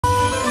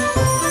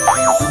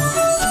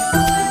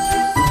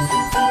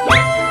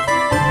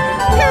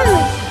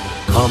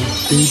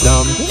Humpty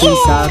Dumpty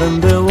sat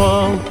on the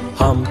wall.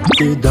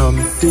 Humpty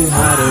Dumpty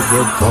had a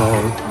great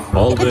fall.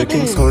 All the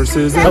king's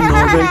horses and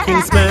all the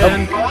king's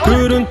men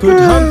couldn't put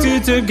Humpty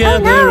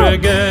together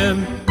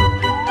again.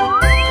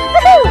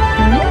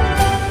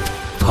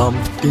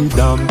 Humpty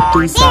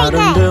Dumpty sat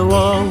on the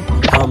wall.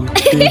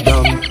 Humpty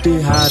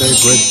Dumpty had a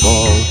great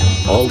fall.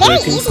 All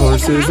the king's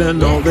horses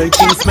and all the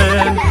king's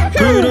men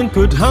couldn't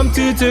put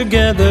Humpty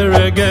together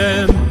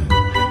again.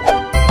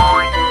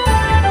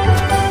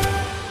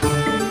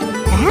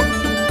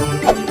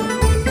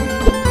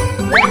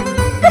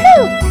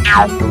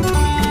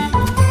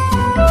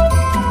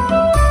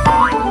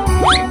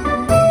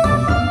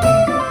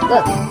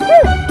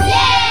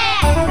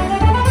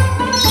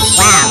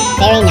 Wow,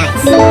 very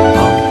nice.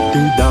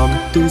 Humpty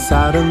Dumpty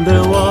sat on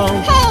the wall.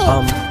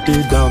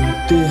 Humpty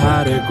Dumpty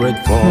had a great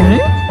fall.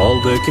 All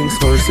the king's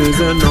horses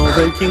and all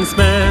the king's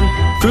men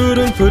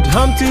couldn't put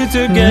Humpty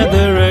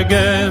together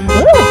again.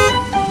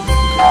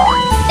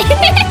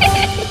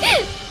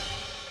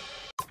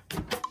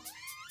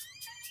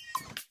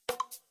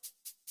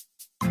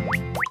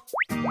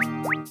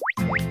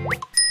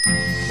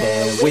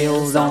 The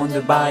wheels on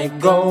the bike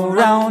go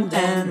round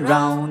and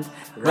round,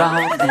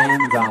 round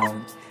and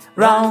round,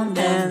 round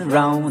and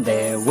round.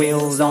 The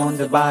wheels on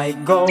the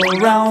bike go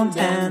round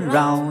and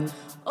round,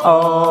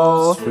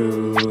 all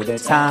through the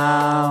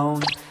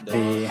town.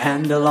 The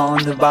handle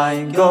on the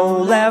bike go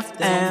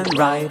left and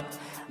right,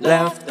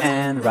 left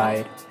and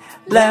right,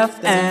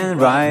 left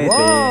and right.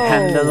 The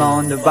handle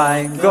on the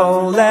bike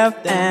go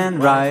left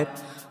and right,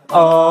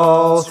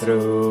 all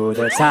through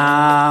the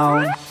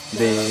town.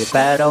 The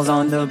pedals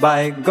on the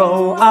bike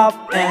go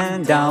up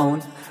and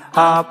down,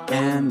 up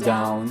and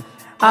down,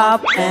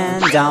 up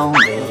and down.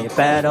 The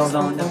pedals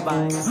on the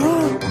bike.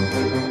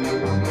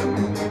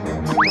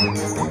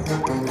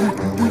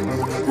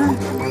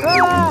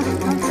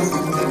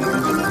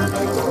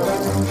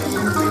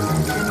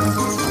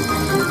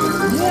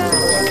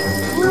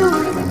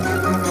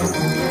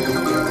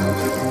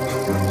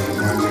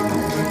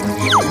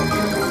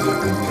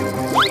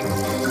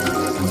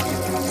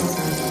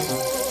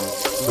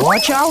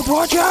 Watch out,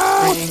 watch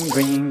out!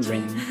 Ring, ring,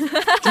 ring,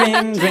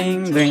 ring,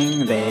 ring,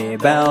 ring. The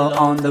bell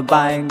on the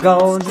bike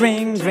goes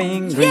ring,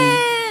 ring, ring,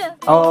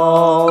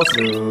 all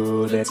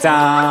through the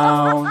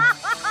town.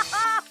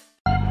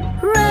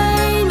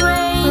 Rain,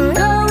 rain,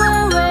 go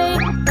away,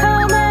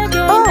 come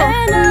again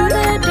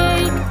another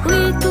day.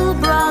 Little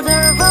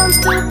brother wants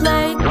to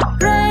play.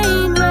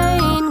 Rain,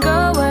 rain,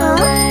 go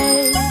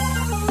away.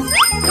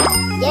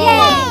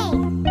 Yay!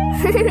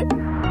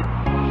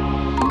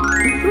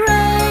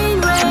 Rain,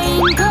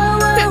 rain, go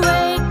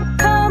away,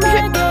 come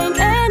again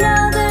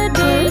another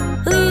day.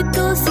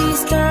 Little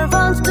sister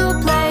wants to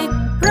play.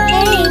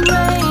 Rain,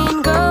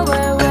 rain, go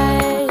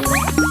away.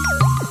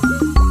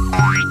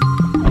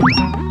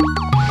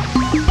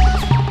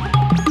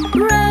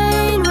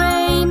 Rain,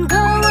 rain,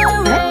 go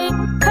away,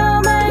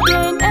 come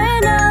again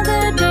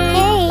another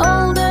day.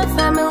 All the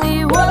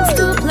family wants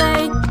to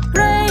play.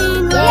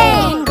 Rain,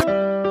 rain, go.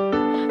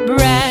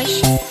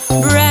 Brush,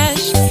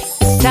 brush,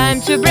 it's time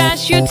to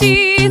brush your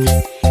teeth.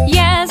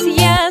 Yes,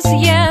 yes,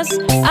 yes,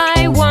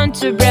 I want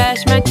to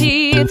brush my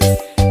teeth.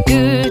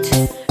 Good,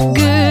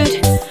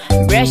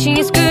 good, brushing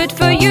is good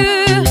for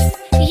you.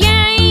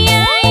 Yeah,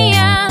 yeah,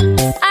 yeah,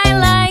 I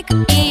like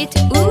it,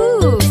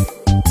 ooh.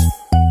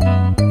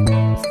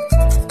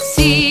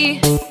 See,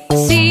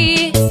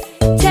 see,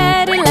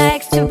 Teddy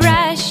likes to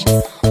brush.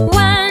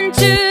 1,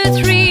 2,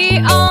 3,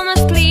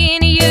 almost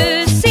clean,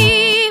 you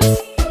see.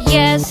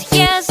 Yes,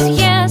 yes,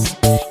 yes,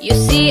 you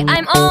see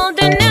I'm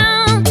older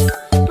now.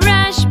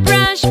 Brush,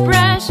 brush,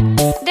 brush,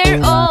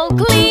 they're all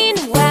clean,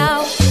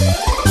 wow.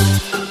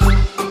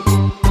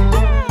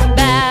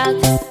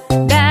 Bath,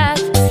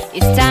 bath,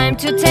 it's time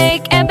to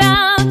take a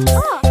bath.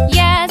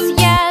 Yes,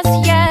 yes,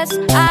 yes,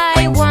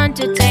 I want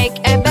to take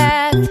a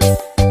bath.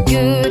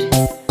 Good,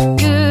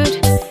 good,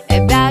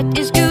 a bath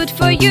is good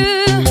for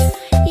you.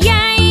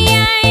 Yeah,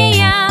 yeah,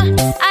 yeah,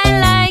 I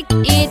like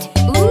it,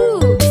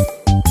 ooh.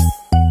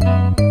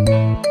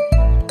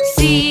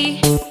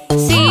 See,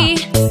 see,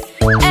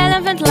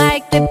 elephant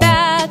like the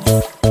bath.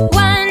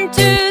 1,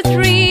 2,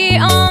 3,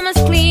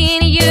 almost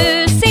clean,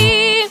 you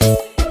see.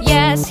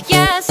 Yes,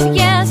 yes,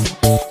 yes,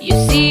 you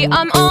see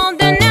I'm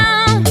older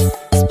now.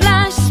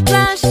 Splash,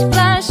 splash,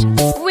 splash,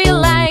 we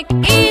like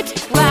it,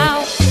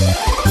 wow.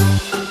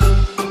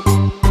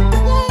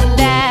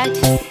 Bed,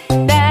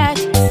 bed,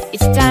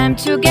 it's time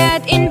to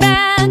get in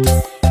bed.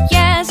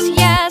 Yes,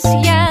 yes,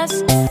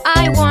 yes,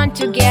 I want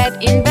to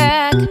get in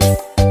bed.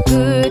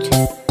 Good,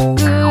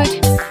 good,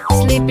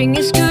 sleeping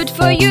is good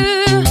for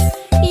you.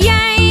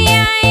 Yeah,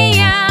 yeah,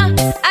 yeah,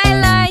 I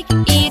like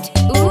it,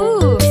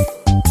 ooh.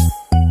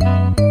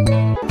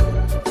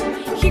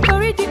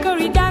 Hickory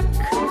dickory dock.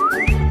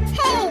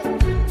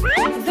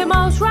 The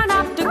mouse ran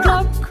up the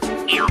clock.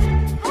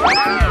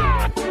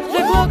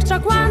 The clock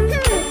struck 1.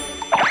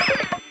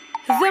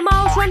 The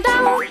mouse ran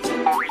down.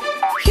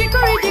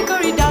 Hickory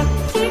dickory dock.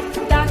 Tick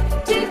tock,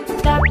 tick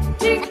tock,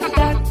 tick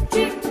tock,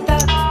 tick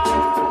tock.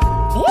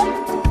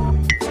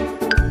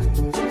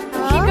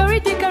 Hickory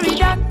dickory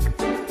dock.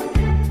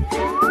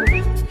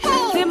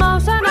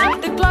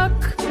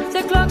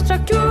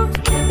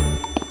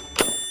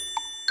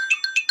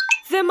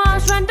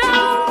 mouse ran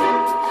down.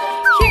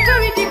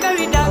 Hickory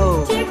dickory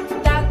dock, tick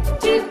tock,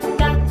 tick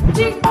tock,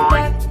 tick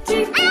tock,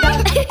 tick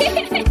tock.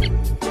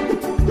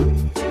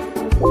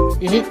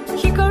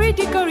 Hickory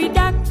dickory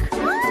dock.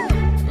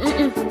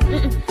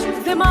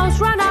 The mouse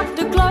ran up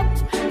the clock.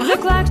 The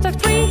clock struck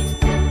 3.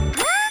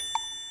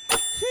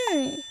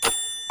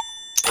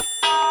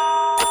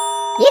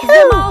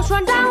 The mouse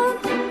ran down.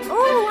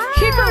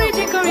 Hickory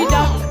dickory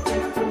dock.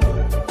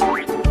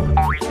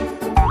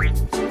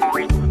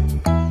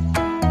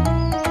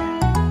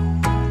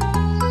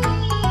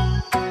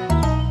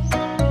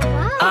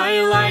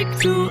 I like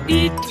to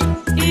eat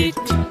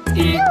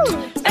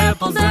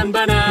apples and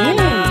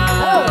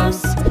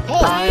bananas.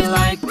 I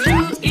like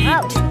to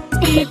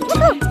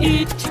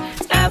eat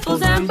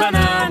apples and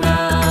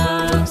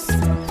bananas.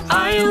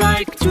 I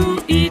like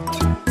to eat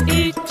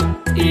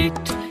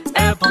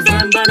apples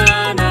and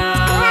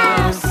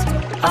bananas.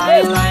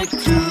 I like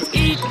to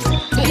eat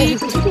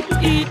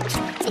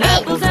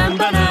apples and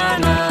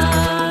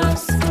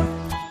bananas.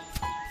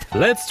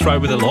 Let's try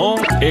with a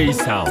long A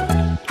sound.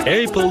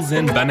 Apples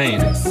and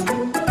bananas.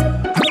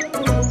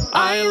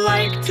 I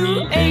like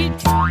to eat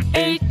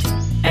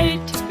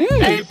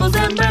apples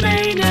and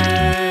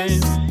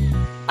bananas.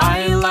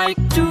 I like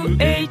to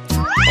eat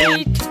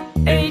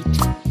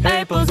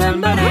apples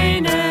and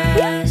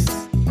bananas.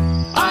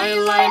 I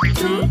like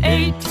to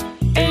eat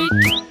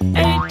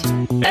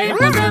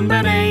apples and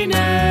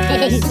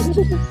bananas.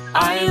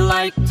 I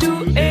like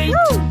to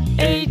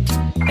eat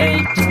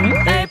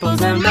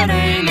apples and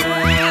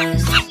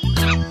bananas.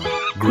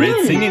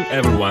 Great singing,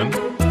 everyone.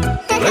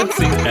 Let's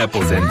sing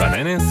apples and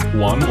bananas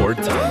one more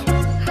time.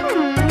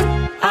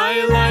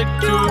 I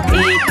like to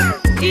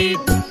eat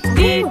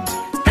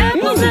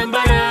apples and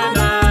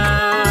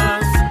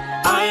bananas.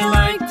 I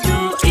like to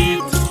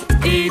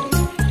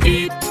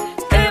eat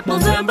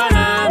apples and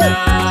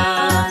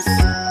bananas.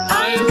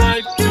 I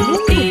like to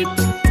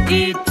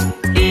eat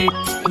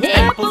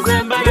apples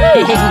and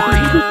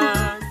bananas.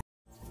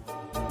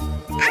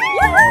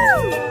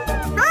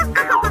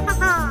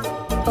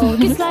 All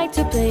kids like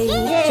to play,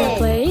 they're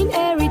playing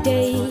every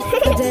day.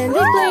 But then they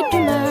play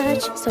too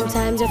much,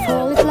 sometimes they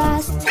fall at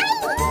last.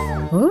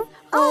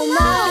 Oh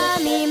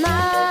mommy,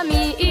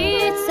 mommy,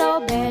 it's so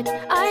bad.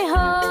 I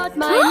hurt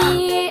my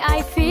knee,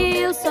 I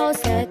feel so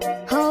sad.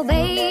 Oh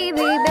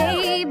baby,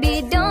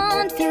 baby,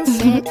 don't feel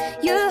sad.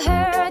 You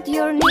hurt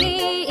your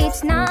knee,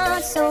 it's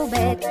not so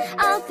bad.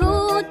 I'll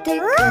put the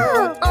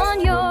coat on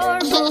your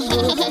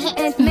boo-boo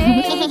and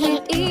make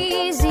it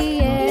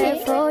easier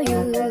for you.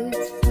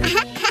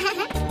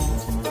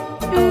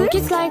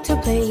 Kids like to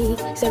play,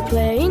 they're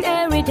playing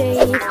every day.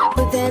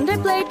 But then they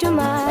play too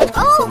much,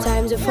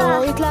 sometimes they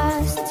fall at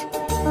last.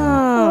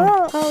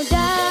 Oh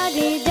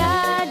daddy,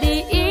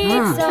 daddy,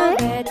 it's so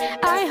bad.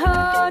 I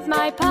hurt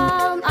my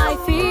palm, I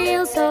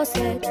feel so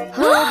sad.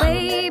 Oh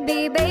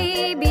baby,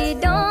 baby,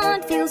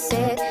 don't feel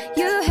sad.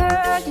 You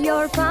hurt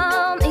your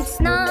palm, it's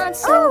not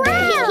so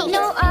bad.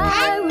 No,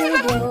 I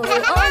will go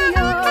on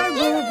your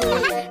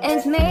boo-boo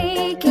and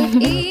make it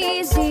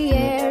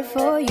easier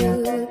for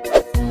you.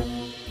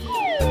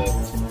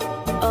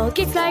 All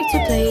kids like to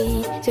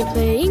play, they're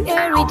playing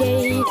every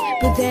day.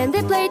 But then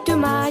they play too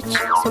much,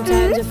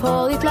 sometimes they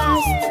fall at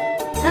last.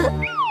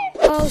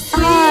 Oh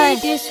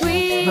sweetie,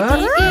 sweetie,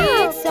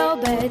 it's so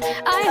bad.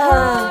 I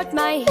hurt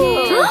my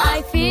heel,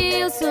 I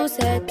feel so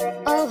sad.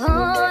 Oh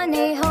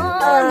honey,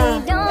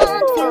 honey,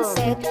 don't feel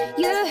sad.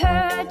 You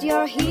hurt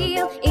your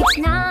heel, it's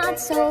not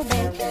so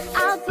bad.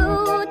 I'll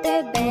put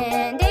a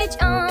bandage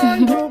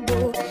on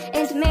boo-boo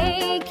and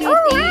make it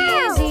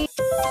easy.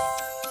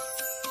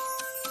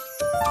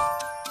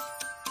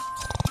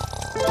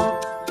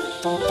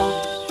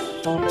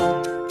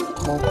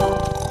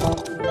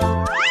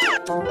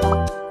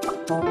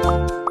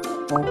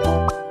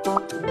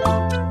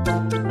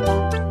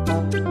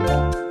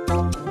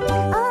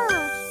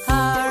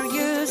 Are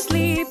you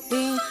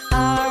sleeping?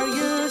 Are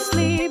you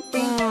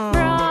sleeping?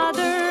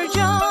 Brother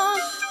John,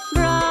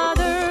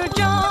 Brother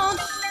John.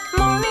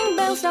 Morning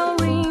bells are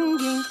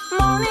ringing,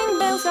 morning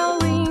bells are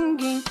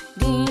ringing.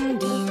 Ding,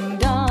 ding,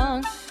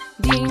 dong,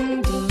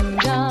 ding, ding,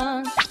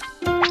 dong.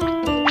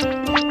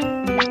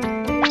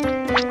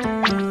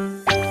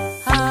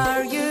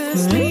 Are you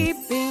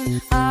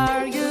sleeping?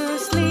 Are you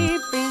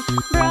sleeping?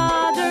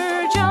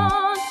 Brother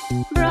John,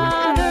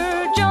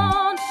 Brother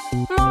John.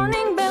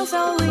 Morning bells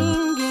are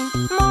ringing,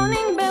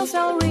 morning bells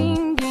are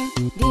ringing.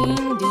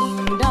 Ding,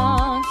 ding,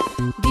 dong,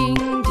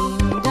 ding,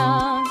 ding,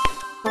 dong.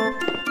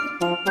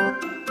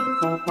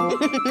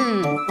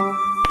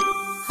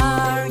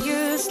 Are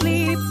you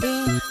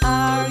sleeping?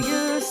 Are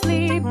you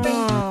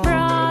sleeping?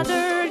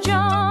 Brother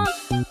John,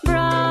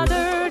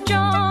 Brother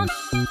John.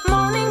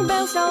 Morning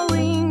bells are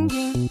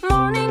ringing,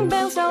 morning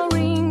bells are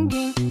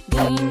ringing.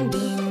 Ding,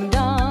 ding,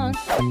 dong,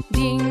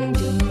 ding,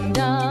 ding,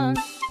 dong.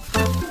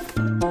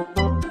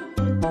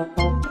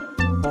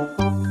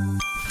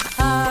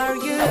 Are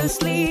you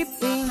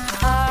sleeping?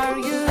 Are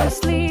you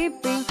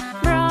sleeping?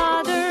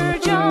 Brother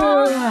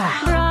John,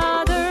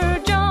 Brother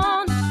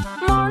John.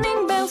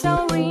 Morning bells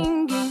are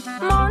ringing,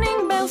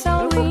 morning bells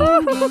are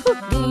ringing.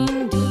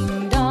 Ding,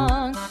 ding, dong.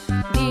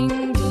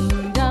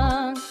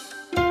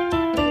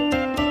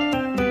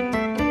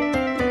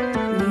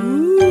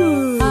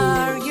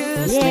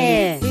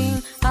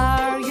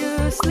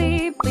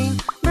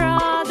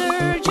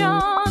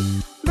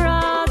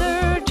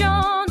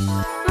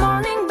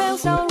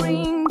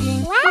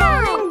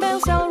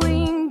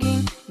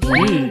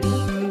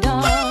 ding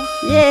dong.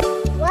 Yeah.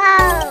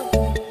 Wow.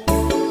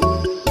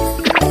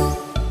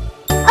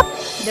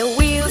 The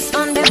wheels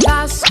on the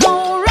bus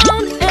go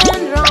round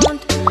and round,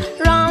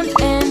 round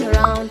and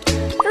round,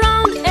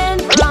 round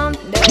and round.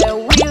 The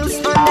wheels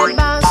on the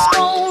bus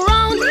go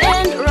round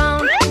and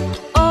round,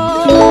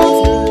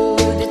 all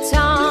through the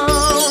town.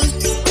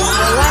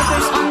 The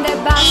wipers on the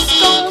bus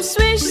go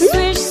swish,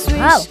 swish, swish,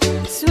 Wow.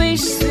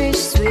 swish, swish,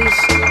 swish,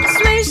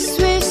 swish,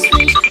 swish,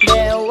 swish.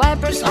 The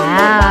wipers on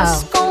the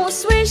bus go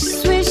swish,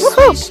 swish,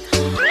 swish,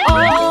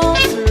 all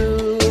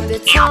through the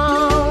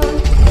town.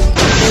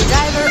 The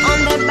driver on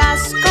the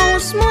bus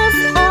goes move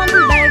on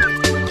back,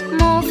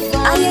 move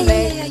on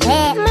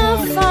back,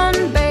 move on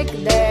back.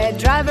 The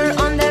driver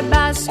on the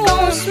bus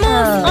goes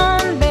move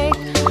on back,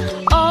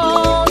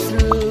 all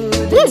through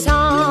the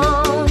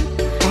town.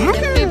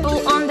 The people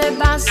on the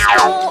bus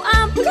go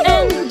up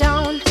and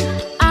down,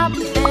 up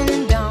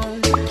and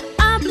down,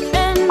 up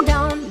and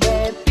down.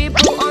 The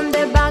people on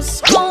the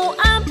bus go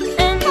up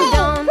and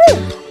down,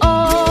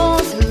 all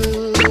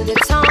through the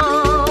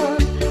town.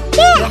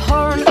 The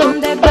horn on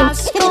the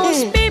bus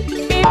goes beep,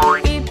 beep,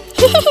 beep,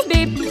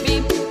 beep,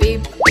 beep,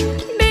 beep,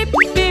 beep,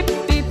 beep,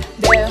 beep.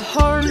 The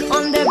horn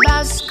on the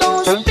bus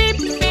goes beep,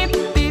 beep,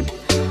 beep,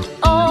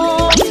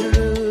 all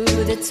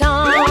through the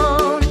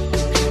town.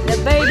 The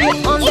baby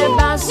on the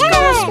bus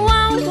goes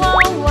wow, wow,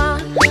 wow,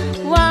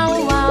 wow,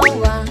 wow,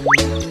 wow,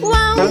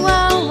 wow,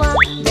 wow, wow.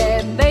 The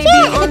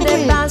baby on the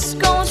bus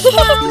goes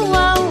wow,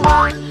 wow,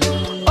 wow,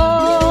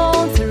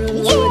 all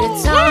through the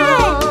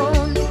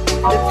town.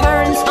 The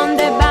parents on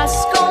the bus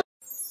go.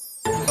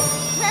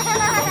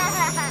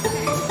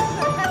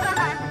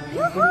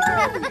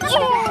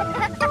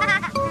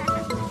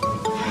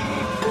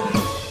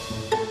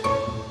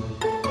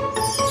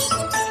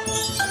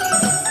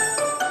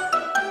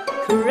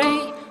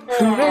 Hooray,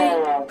 hooray,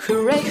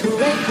 hooray,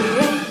 hooray,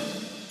 hooray.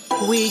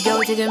 We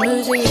go to the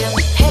museum,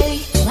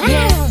 hey,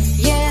 yeah,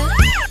 yeah.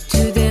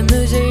 To the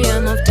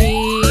museum of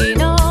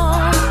Dino.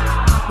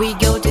 We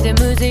go to the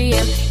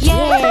museum,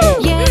 yeah,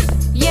 yeah,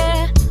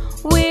 yeah.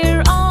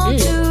 We're all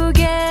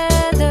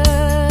together.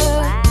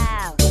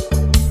 Wow.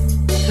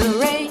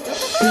 Hooray,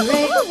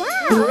 hooray,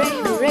 hooray,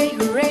 hooray,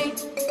 hooray.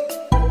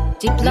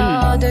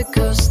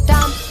 Diplodocus,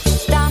 stomp,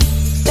 stomp,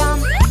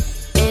 stomp.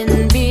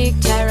 And big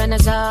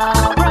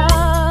Tyrannosaurus.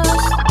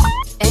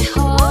 A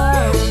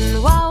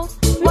horn, wow,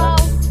 wow,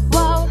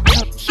 wow.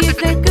 He's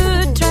the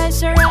good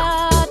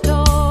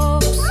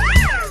Triceratops.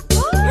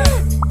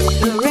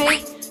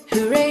 Hooray,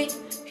 hooray,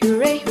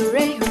 hooray,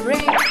 hooray,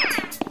 hooray.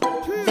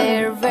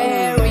 They're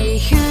very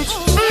huge,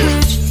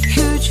 huge,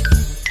 huge.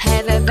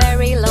 Have a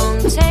very long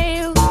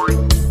tail.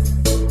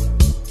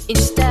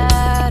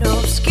 Instead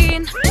of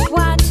skin,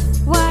 what?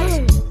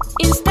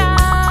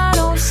 Instead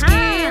of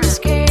skin,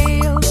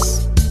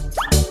 scales.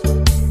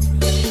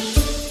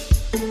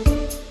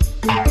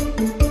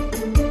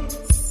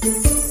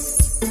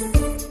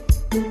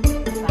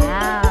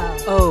 Wow.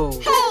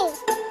 Oh.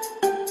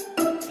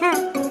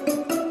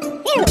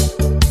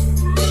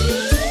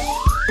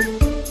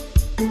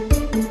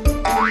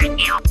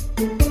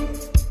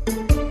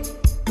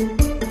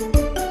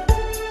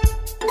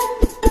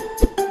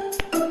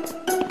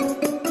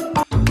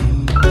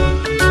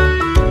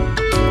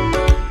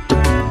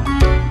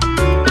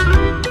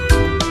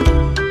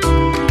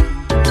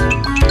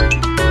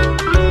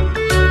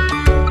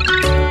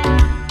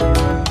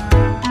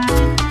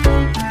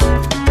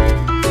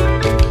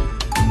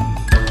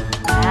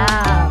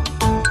 Wow.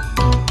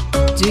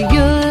 Do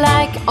you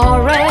like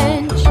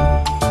orange?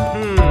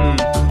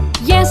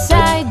 Yes,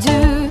 I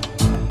do.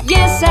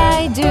 Yes,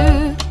 I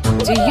do.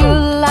 Do you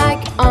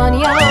like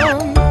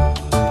onion?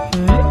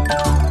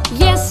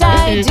 Yes,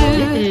 I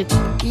do.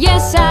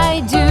 Yes,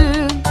 I do.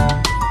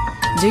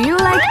 Do you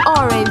like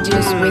orange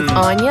juice with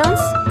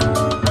onions?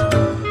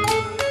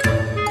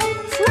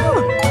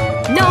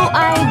 No,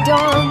 I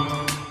don't.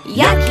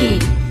 Yucky.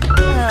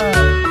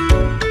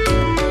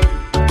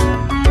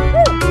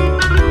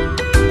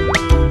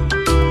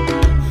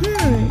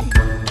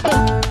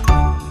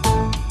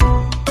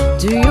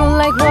 Do you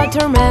like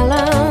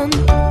watermelon?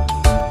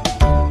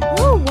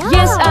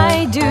 Yes,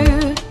 I do.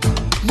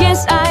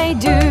 Yes, I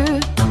do.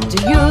 Do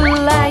you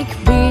like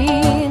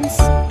beans?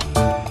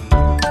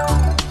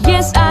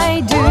 Yes,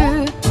 I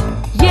do.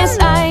 Yes,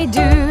 I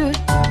do.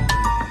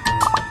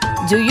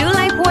 Do you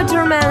like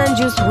watermelon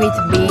juice with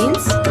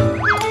beans?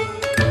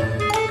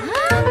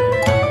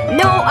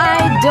 No,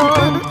 I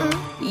don't.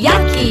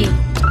 Yucky.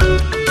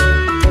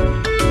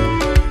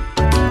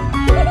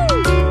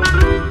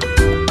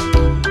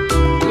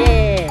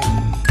 Yeah.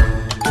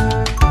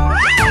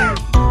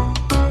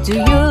 Do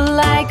you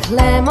like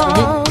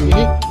lemon?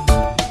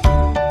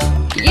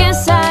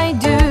 Yes, I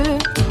do.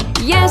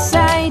 Yes,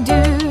 I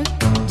do.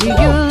 Do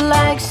you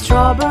like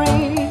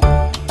strawberry?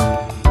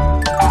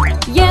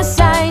 Yes,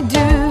 I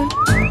do.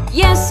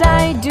 Yes,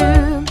 I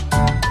do.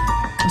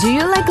 Do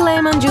you like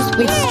lemon juice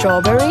with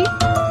strawberry?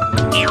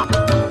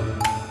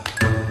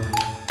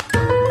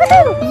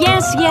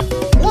 Yes, yes.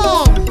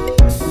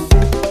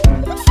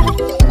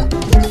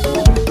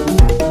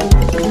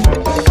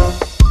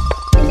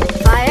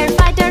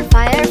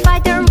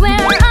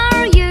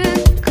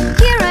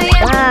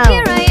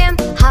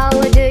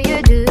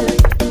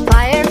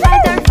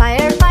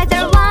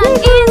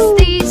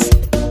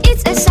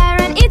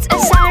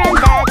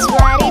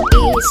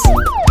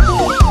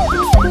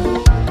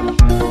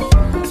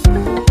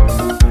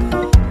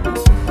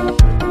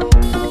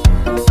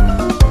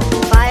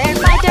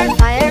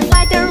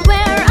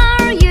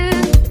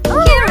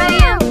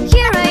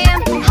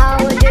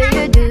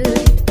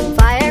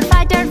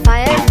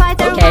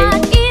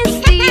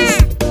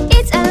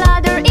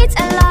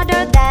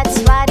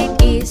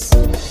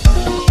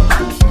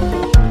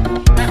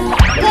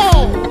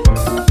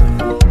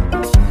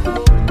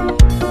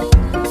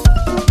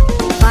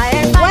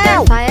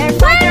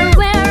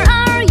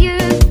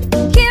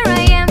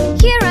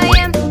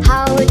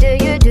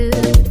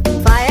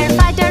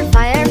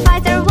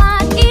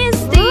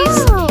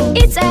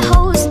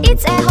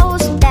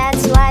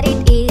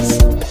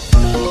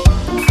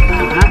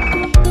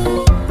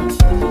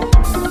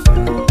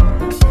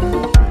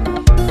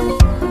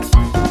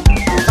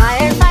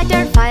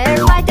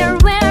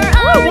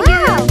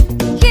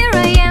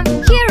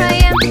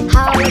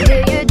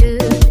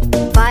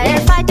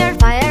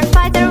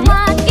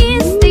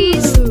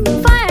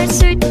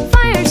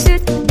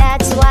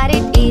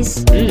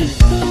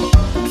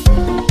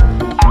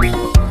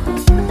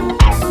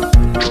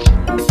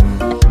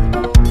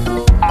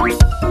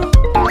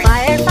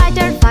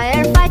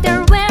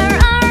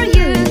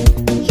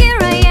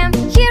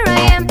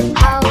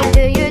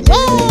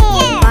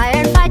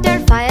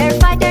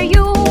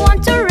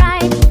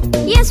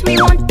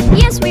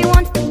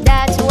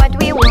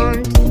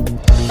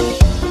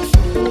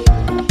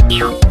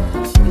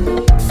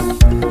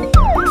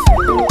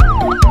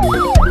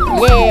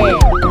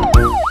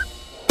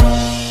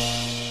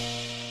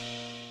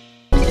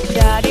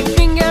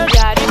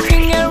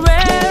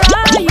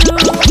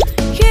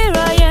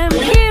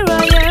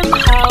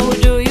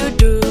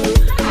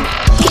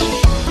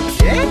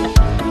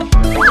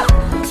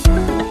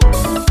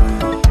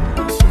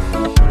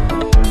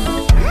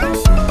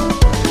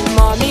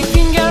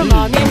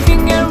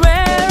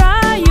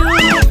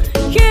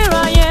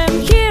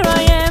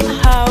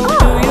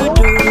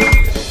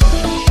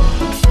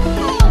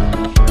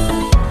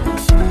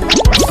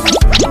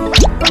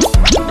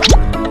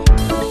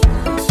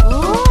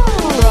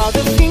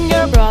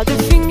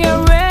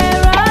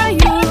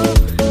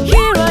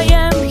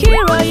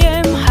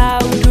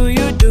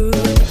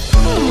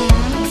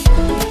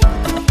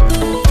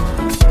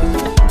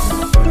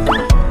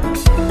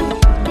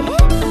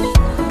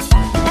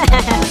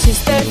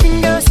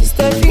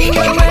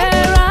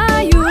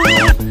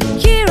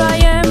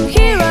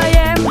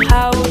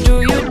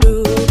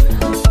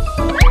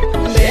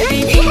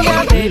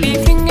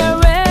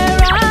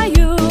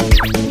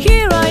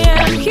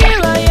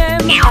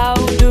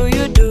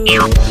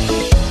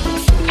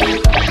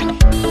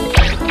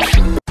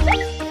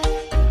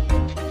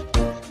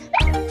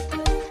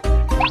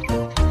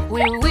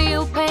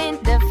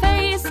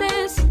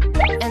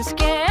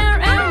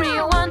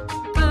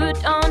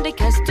 the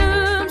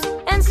costumes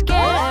and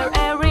scare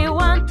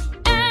everyone.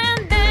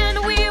 And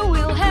then we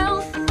will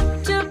help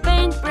to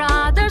paint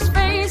brother's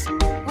face.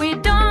 We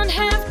don't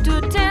have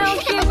to tell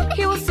him,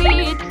 he will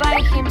see it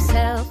by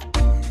himself.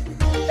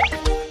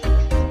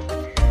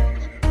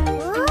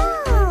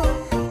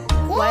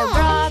 While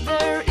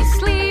brother is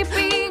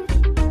sleeping,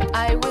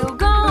 I will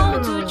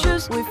go to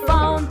choose. We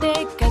found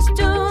the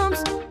costumes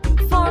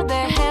for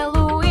the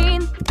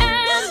Halloween.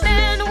 And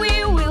then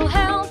we will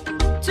help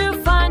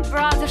to find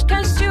brother's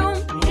costume.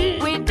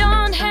 We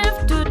don't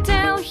have to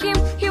tell him,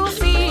 he will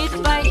see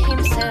it by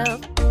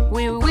himself.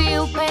 We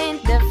will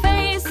paint the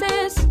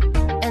faces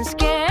and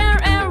scare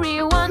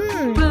everyone.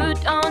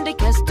 Put on the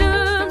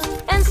costumes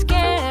and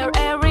scare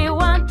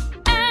everyone.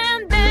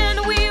 And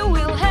then we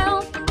will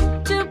help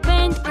to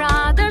paint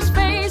brother's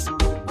face.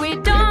 We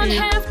don't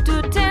have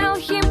to tell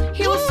him,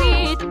 he will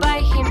see it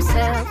by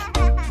himself.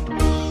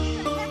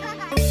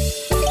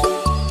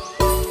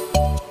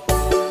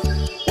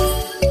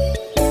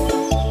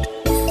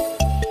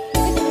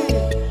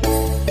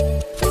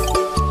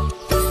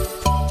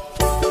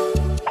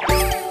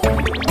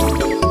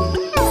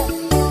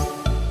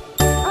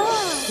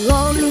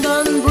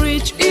 London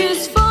Bridge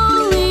is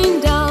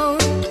falling down,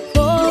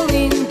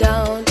 falling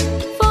down,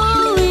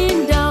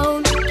 falling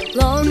down.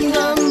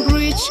 London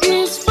Bridge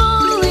is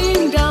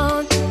falling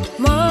down,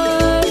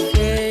 my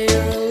fair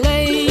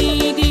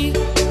lady.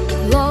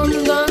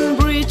 London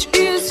Bridge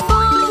is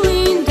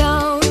falling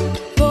down,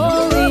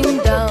 falling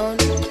down,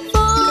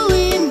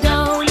 falling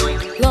down.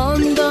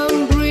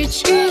 London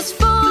Bridge is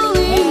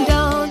falling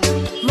down,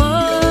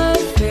 my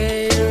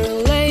fair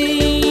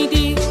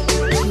lady.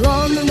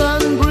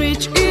 London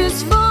Bridge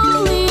is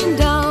falling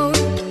down,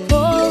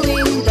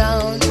 falling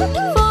down,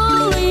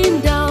 falling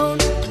down.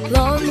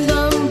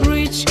 London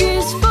Bridge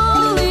is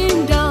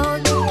falling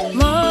down,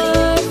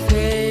 my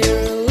fair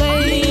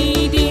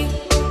lady.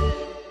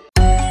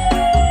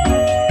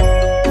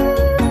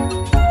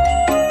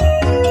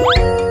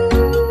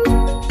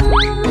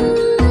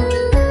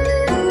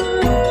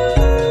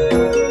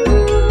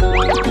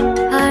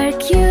 Our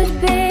cute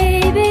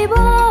baby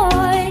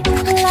boy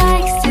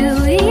likes to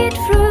eat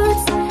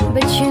fruits,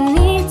 but you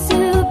need to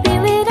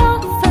peel it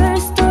off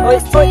first or a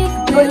stick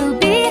will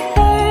be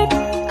hurt.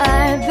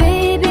 Our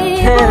baby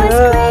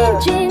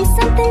boy's cringing,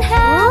 something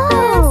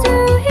happened to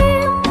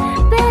him.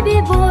 Baby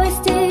boy's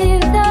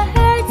teeth are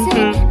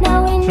hurting, now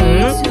we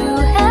need to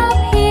help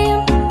him.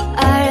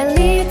 Our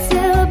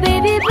little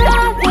baby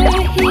brother,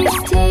 his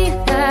teeth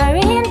are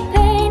in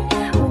pain.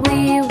 We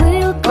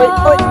will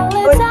call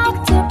a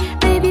doctor,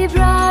 baby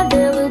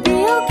brother will be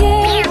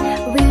okay.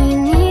 We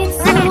need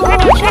to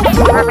wash our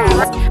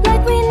fruits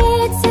like we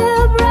need to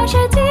brush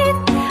our teeth.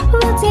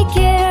 We'll take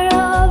care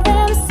of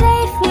them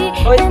safely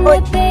and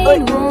the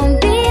pain won't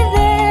be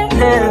there.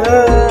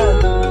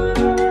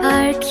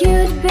 Our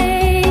cute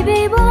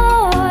baby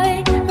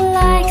boy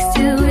likes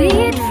to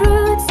eat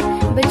fruits,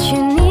 but you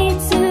need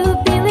to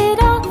peel it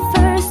off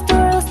first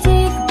or else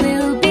teeth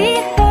will be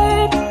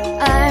hurt.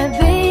 Our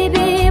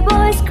baby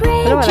boy's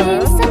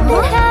cringing,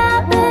 something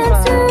happened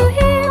to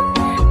him.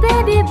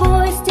 Baby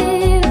boy's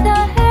teeth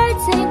are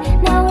hurting,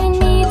 now we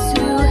need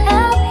to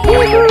help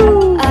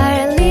him.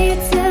 Our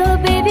little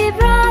baby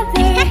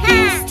brother,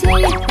 his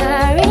teeth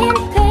are in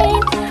pain.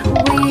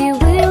 We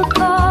will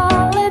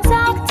call a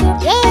doctor,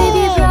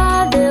 baby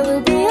brother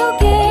will be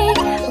okay.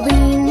 We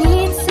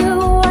need to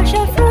wash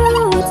our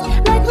fruits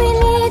like we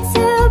need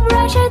to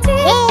brush our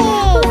teeth.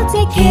 We'll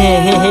take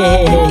care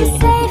of them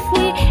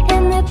safely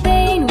and the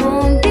pain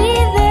won't be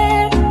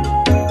there.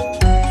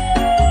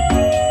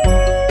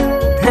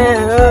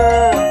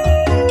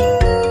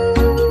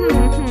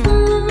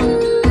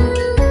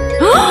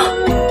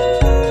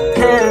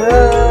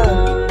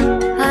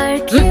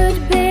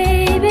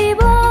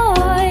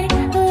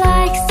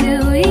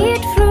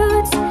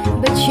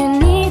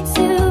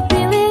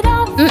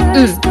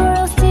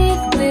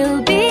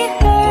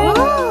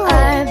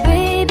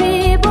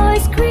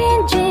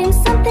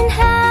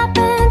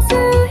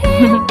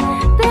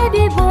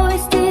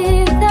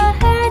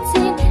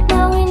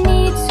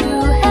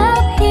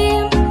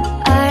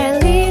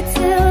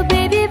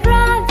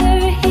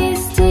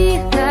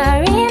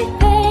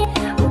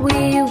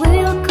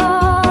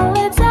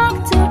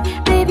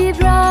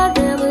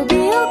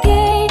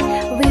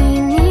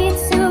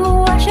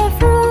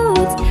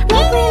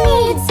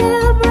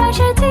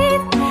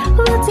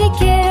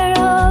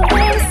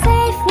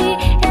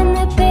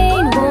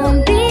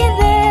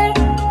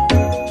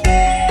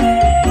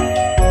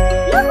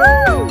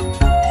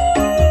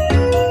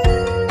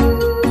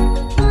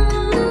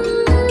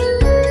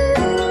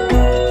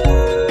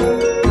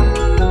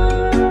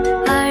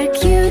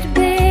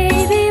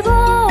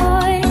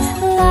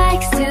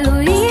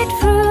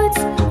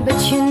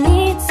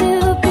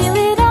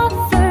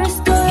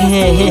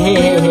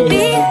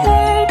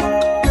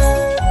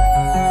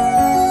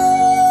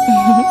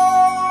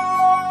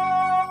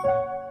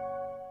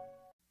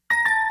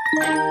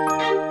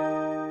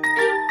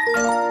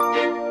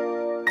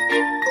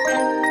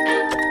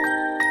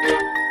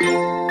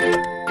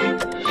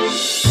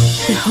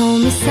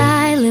 home is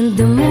silent,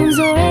 the moon's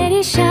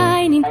already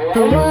shining.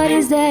 But what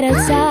is that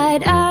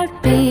outside our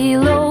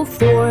pillow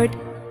fort?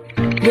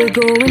 We'll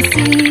go and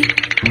see,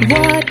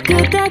 what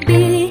could that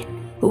be?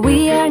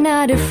 We are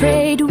not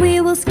afraid,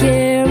 we will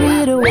scare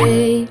it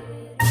away.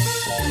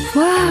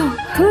 Wow,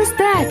 who's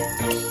that?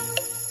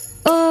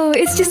 Oh,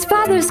 it's just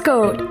Father's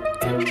coat.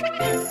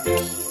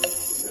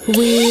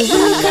 We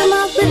will come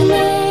up with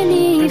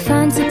many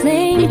fun to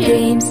playing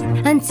games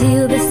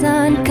until the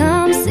sun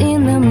comes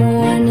in the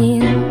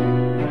morning.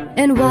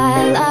 And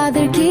while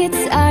other kids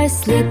are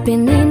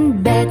sleeping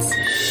in beds,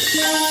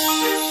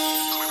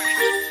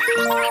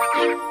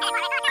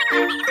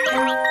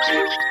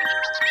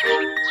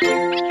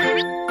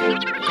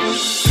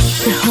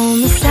 the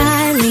home is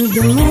silent,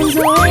 the moon's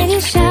already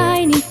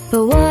shining.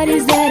 But what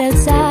is that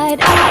outside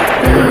our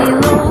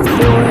pillow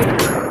fort?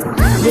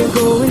 We'll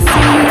go and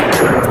see,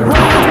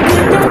 what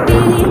could that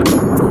be?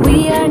 We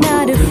are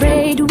not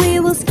afraid, we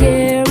will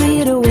scare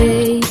it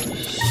away.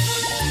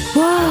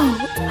 Whoa,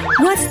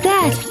 what's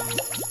that?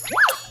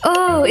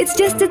 Oh, it's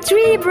just a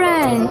tree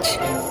branch.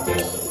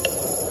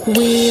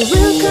 We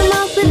will come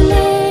up with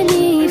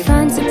many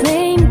fun to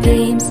playing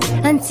games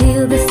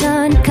until the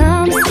sun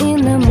comes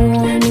in the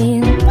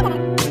morning.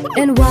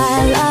 And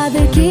while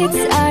other kids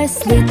are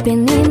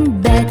sleeping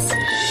in beds,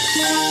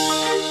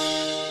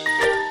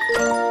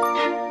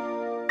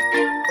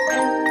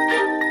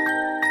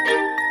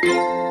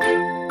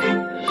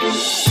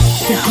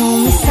 the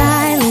home is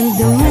silent,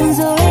 the moon's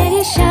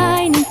already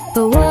shining.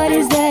 But what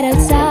is that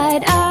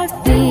outside our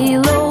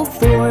pillow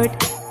fort?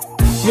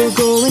 We'll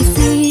go and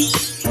see,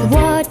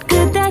 what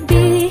could that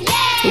be?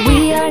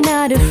 We are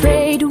not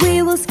afraid,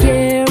 we will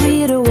scare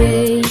it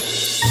away.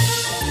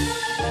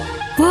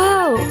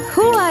 Whoa,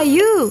 who are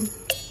you?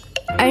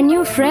 Our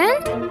new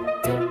friend?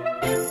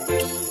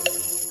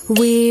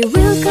 We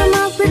will come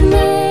up with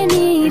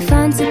many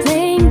fun to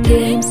playing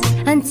games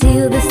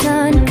until the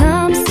sun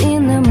comes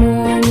in the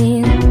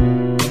morning.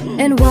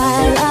 And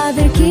while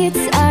other kids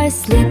are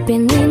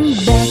sleeping in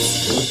beds,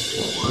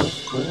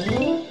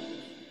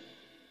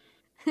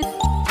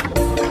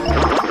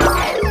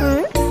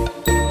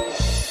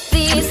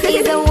 This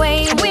is the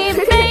way we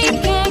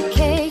bake a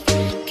cake,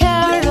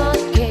 carrot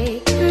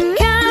cake,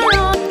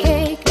 carrot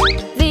cake.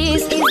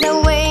 This is the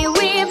way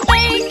we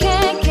bake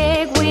a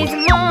cake with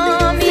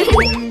mommy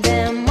in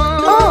the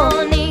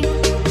morning.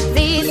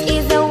 This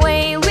is the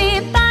way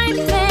we pipe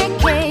the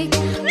cake,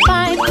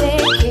 pipe the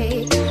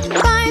cake,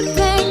 pipe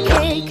the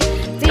cake.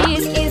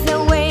 This is the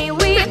way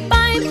we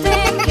pipe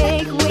the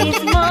cake with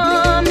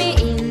mommy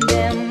in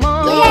the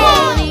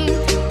morning.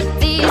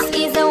 This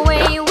is the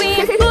way we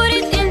put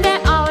it in the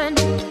oven,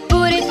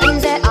 put it in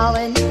the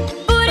oven,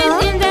 put it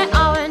in the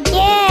oven.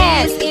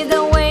 This is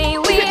the way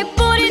we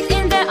put it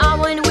in the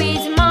oven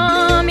with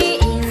mommy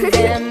in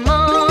the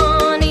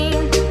morning.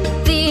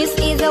 This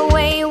is the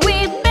way we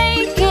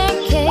bake a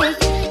cake,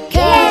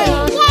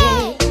 carrot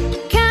cake,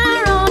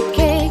 carrot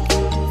cake.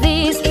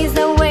 This is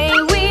the way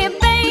we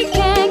bake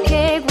a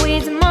cake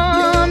with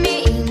mommy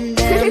in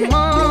the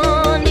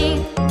morning.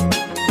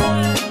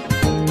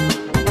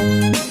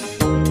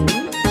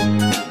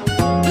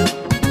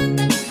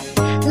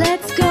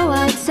 let's go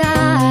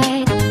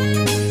outside,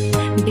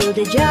 build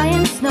a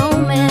giant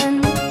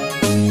snowman.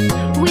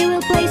 We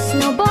will play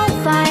snowball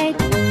fight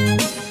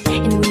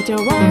in winter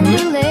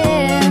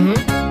wonderland.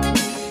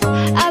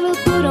 I will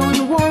put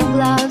on warm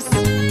gloves,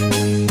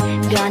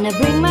 gonna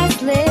bring my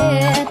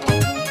sled.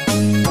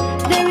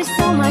 There is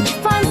so much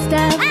fun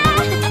stuff,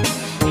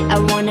 I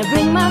wanna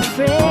bring my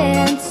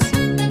friends.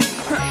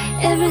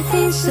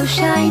 Everything's so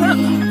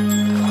shiny,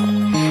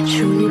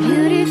 truly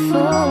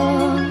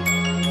beautiful.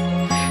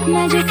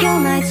 Magical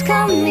nights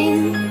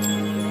coming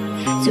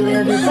to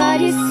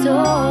everybody's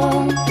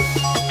soul.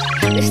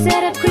 We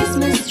set a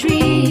Christmas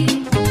tree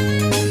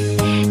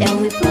and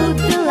we put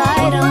the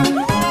light on.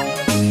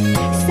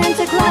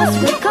 Santa Claus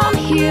will come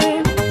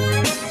here,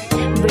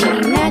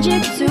 bringing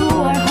magic to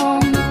our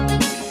home.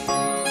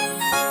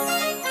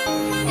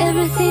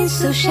 Everything's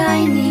so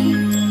shiny,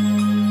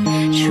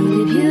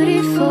 truly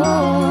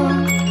beautiful.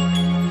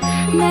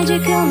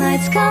 Magical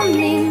nights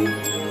coming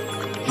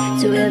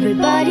to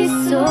everybody's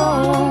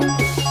soul.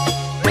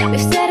 We've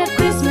set a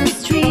Christmas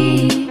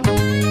tree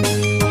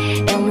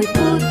and we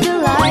put the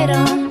light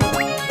on.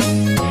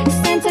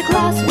 Santa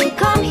Claus will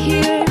come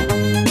here,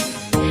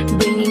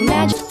 bringing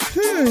magic.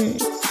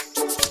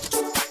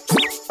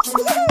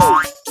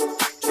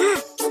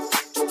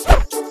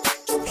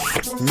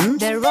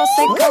 There was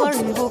a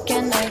coloring book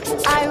and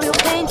I will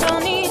paint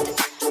on it.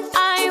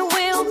 I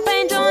will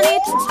paint on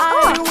it.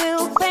 I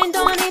will paint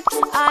on it.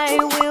 I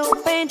will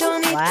paint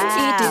on it.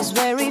 It is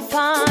very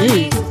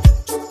funny.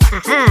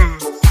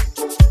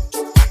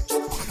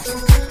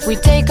 We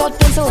take out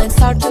pencil and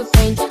start to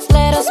paint.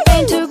 Let us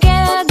paint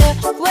together.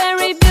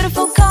 Very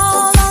beautiful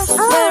color.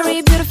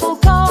 Very beautiful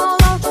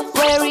color.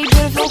 Very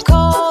beautiful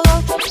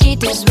color.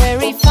 It is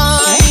very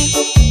funny.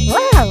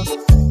 Wow!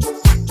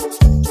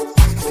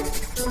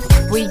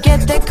 We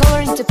get the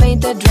coloring to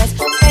paint the dress.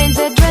 Paint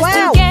the dress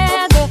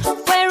together.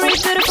 Very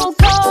beautiful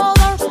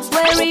color.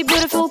 Very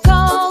beautiful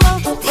color.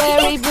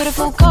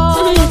 beautiful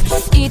color.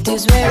 It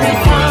is very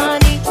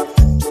funny.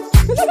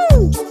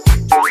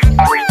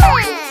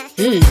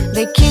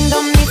 The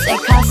kingdom needs a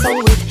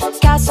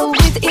castle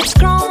with its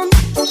crown.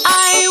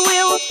 I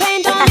will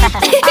paint on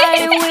it.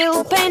 I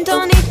will paint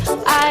on it.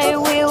 I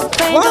will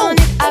paint on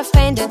it. I've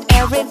painted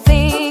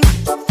everything.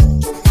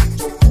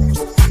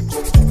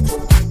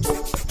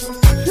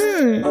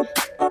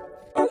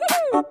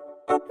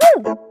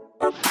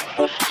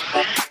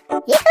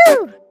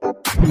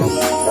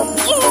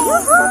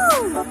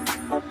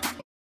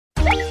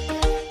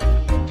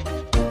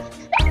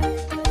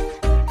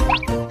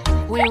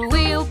 We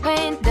will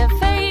paint the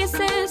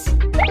faces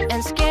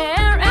and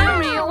scare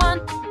everyone.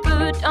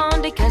 Put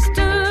on the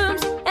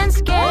costumes and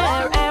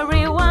scare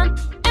everyone.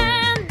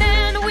 And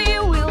then we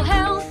will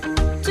help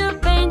to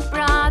paint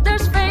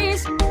brother's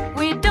face.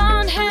 We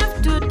don't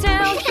have to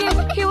tell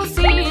him, he will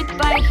see it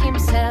by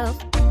himself.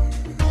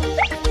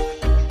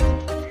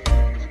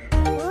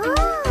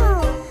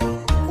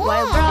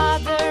 While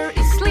brother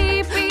is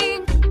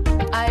sleeping,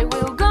 I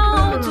will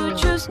go to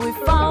choose. We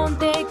found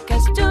the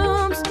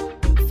costumes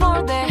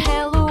for the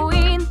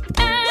Halloween.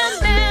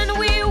 And then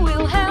we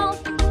will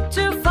help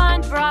to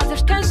find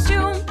brother's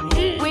costume.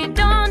 We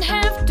don't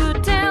have to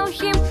tell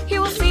him, he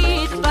will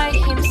see it by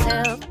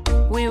himself.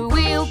 We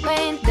will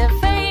paint the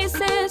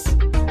faces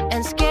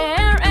and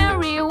scare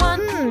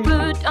everyone.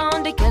 Put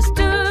on the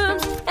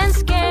costumes and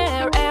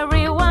scare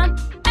everyone.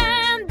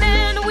 And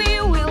then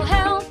we will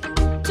help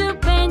to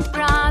paint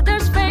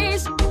brother's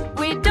face.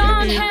 We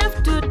don't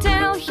have to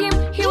tell him,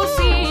 he will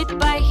see it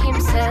by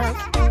himself.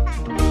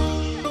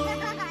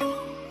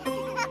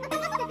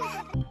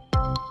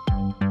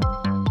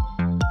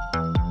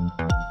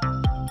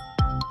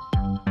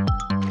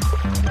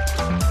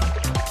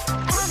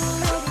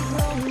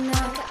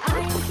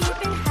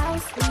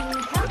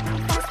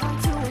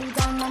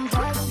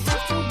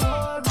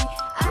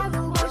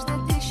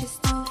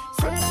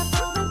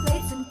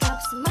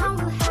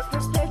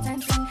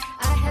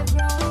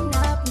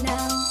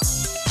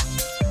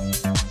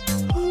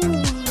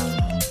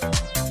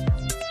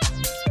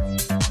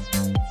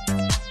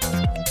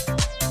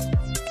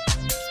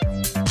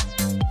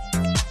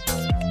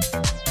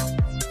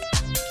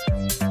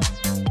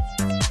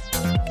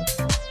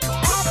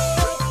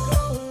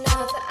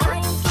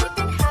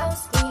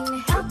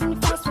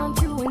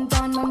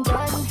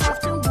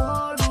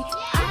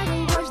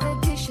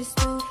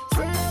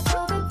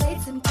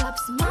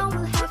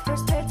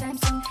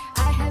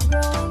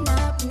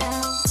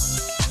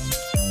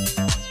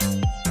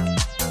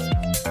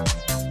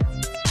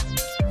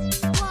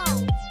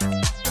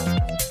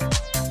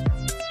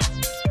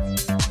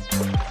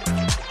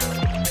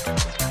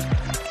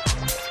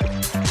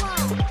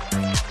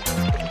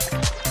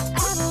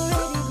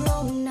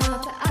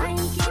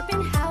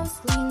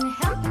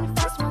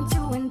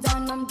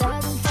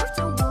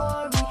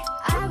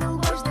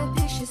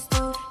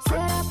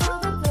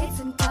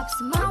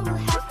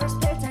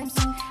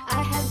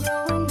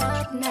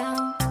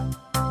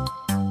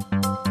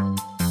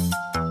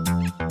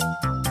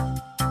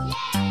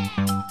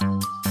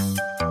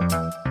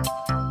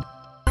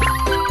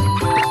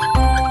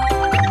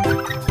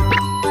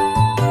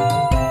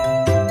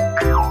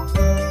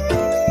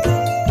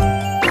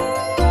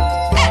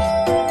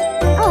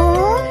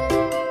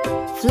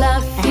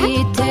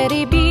 Fluffy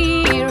teddy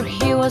bear,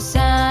 he was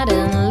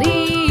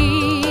suddenly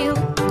ill.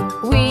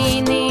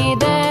 We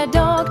need a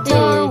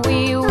doctor,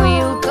 we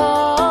will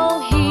call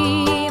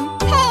him.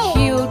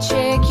 He'll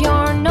check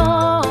your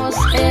nose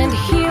and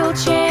he'll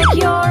check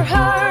your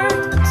heart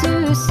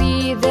to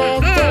see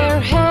that they're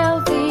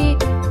healthy.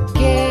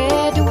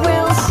 Get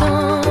well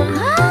soon.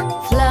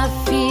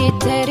 Fluffy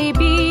teddy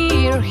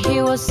bear,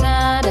 he was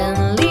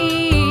suddenly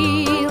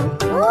ill.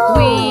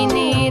 We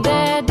need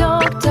a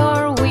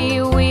doctor,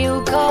 we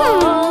will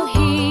call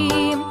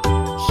him.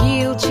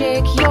 He'll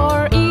check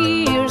your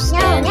ears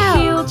and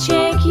he'll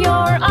check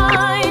your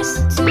eyes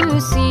to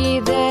see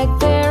that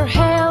they're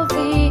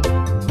healthy.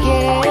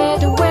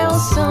 Get well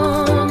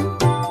soon.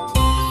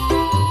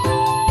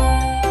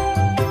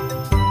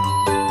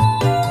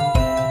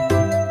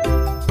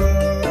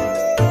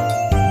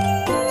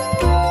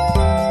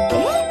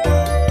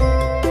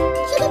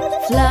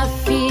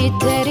 Fluffy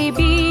teddy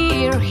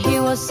bear, he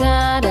was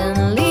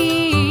suddenly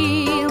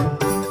ill.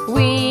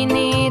 We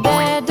need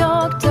a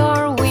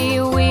doctor,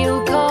 we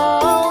will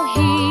call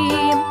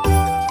him.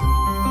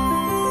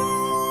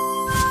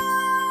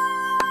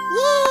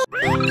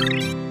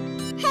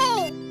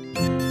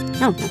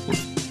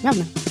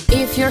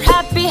 If you're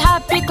happy,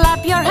 happy,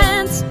 clap your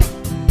hands.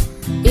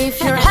 If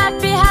you're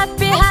happy,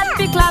 happy,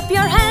 happy, clap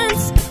your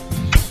hands.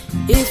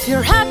 If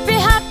you're happy,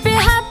 happy,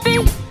 happy,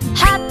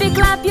 happy,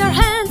 clap your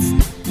hands.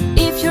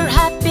 If you're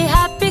happy,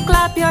 happy,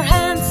 clap your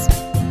hands.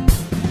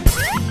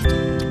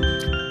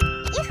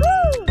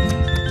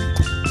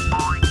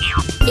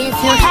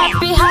 If you're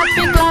happy,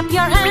 happy, clap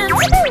your hands.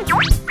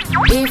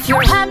 If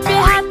you're happy,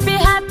 happy,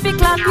 happy,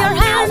 clap your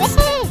hands.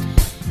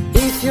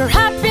 If you're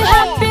happy,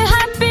 happy,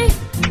 happy,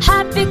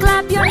 happy,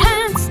 clap your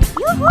hands.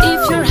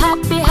 If you're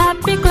happy,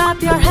 happy,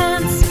 clap your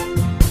hands.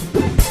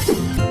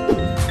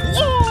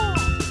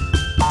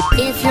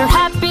 If you're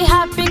happy,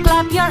 happy,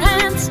 clap your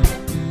hands.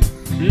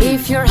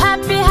 If you're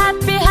happy,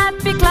 happy,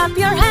 happy, clap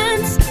your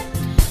hands.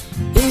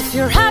 If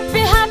you're happy,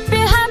 happy,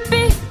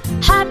 happy,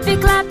 happy,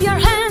 clap your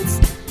hands.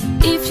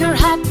 If you're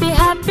happy,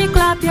 happy,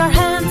 clap your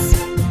hands.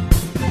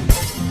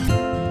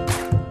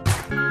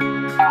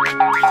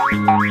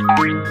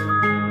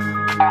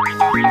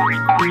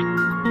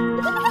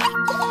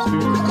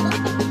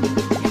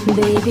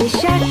 Baby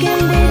shark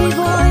and baby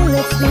boy,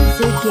 let's swim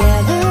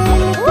together in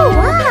the pool.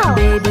 Wow.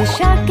 Baby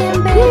shark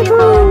and baby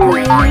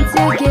boy, playing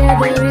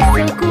together is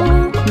so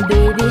cool.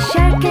 Baby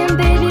shark and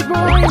baby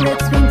boy,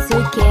 let's swim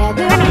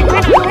together in the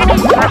pool.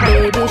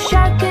 Baby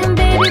shark and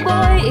baby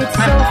boy, it's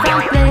so fun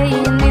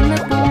playing in the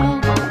pool.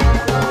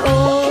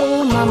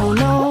 Oh, mama,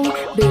 no,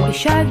 baby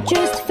shark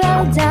just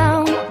fell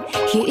down.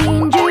 He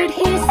injured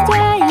his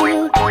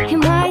tail, he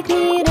might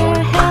need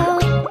our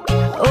help.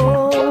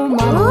 Oh,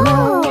 mama,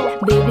 no,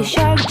 baby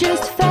shark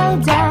just fell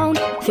down.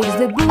 Fix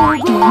the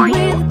boo-boo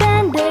with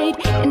Band-Aid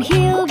and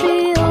he'll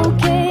be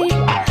okay.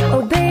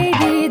 Oh,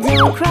 baby,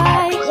 don't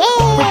cry,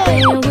 the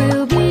pain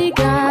will be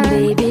gone.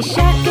 Baby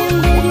shark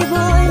and baby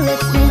boy,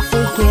 let's swim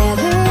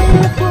together in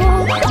the pool.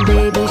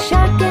 Baby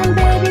shark and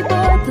baby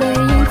boy,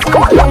 playing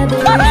together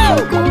is so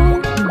cool.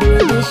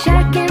 Baby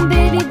shark and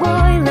baby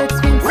boy, let's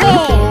swim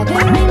together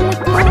in the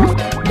pool.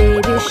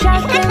 Baby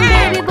shark and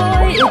baby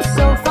boy, it's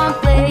so fun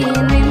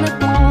playing in the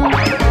pool.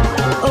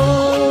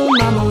 Oh,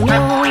 mama, no,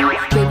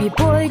 baby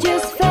boy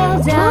just fell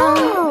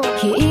down.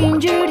 He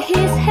injured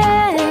his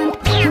hand,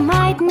 he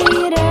might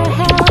need our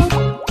help.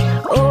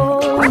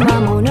 Oh,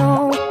 mama,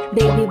 no,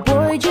 baby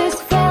boy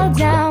just fell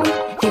down.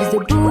 Fix the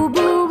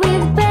boo-boo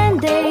with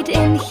Band-Aid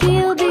and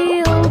he'll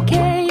be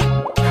okay.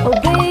 Oh,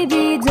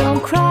 baby,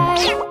 don't cry,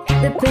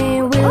 the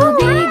pain will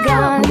be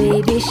gone.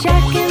 Baby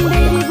shark and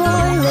baby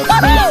boy, let's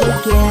swim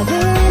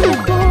together in the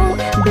pool.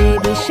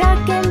 Baby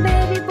shark and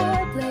baby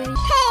boy,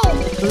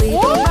 play.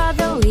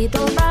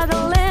 Little brother,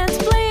 let's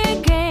play a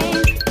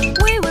game.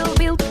 We will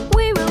build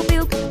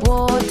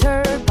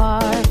water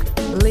park.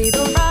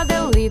 Little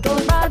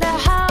brother,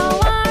 how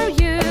are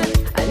you?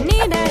 I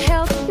need a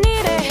help,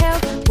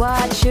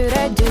 what should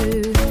I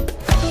do?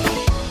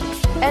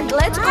 And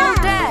let's call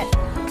Dad,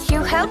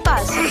 he'll help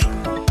us.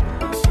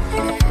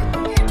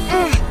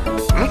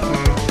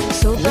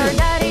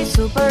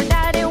 Super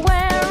daddy,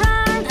 where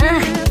are you?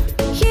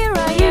 Here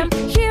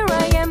I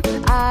am,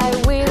 I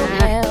will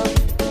help.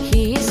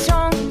 He's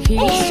strong,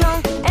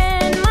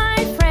 and my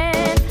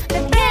friend,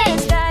 the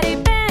best daddy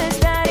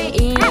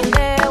in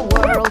the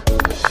world.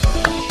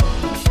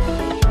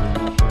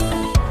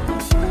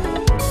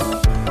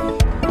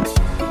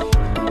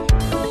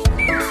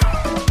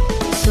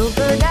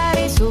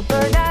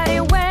 Super daddy,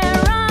 where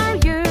are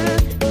you?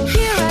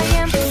 Here I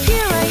am,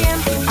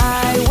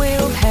 I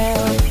will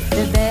help.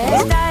 The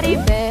best daddy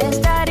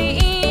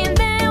in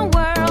the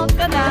world.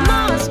 The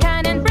most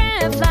kind and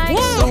brave like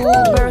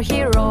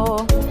superhero.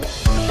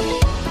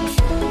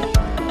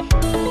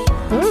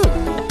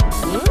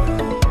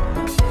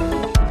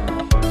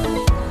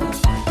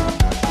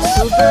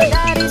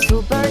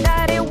 Super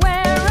daddy,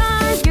 where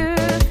are you?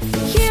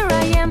 Here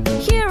I am,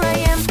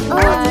 I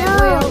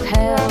will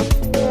help.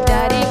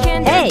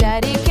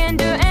 Daddy can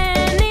do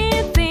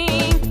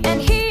anything,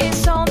 and he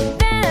solved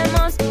the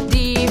most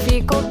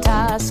difficult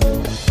task.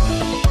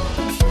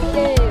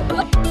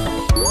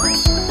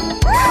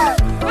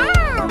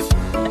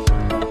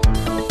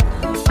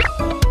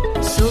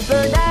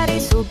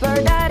 Super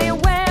daddy,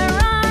 where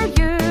are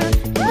you?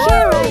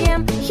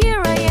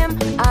 Here I am,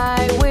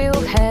 I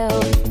will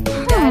help.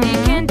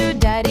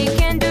 Daddy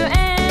can do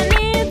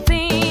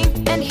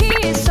anything, and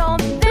he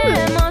solved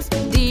the most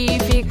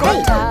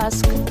difficult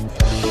task.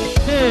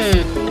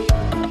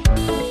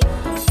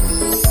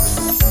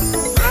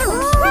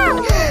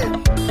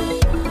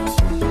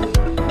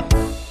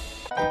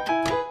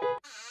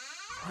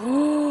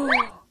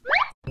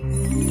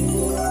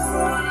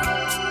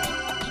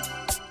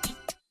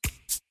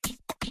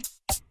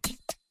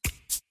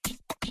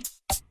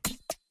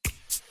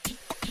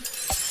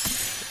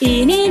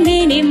 Eeny,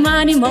 meeny,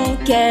 miny, moe,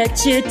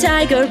 catch a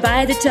tiger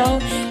by the toe.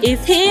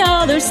 If he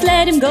hollers,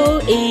 let him go.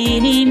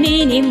 Eeny,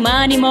 meeny,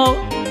 miny, moe.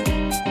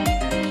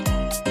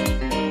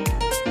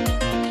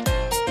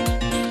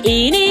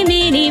 Eeny,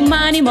 meeny,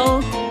 miny,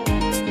 moe.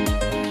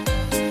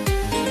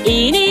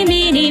 Eeny,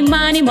 meeny,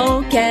 miny,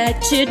 moe,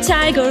 catch a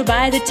tiger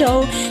by the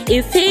toe.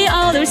 If he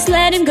hollers,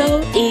 let him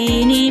go.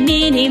 Eeny,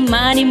 meeny,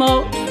 miny,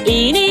 moe.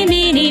 Eeny,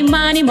 meeny,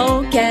 miny,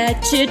 moe,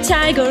 catch a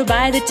tiger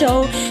by the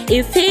toe.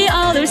 If he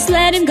hollers,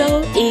 let him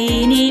go.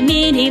 Eeny,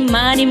 meeny,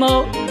 miny,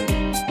 moe.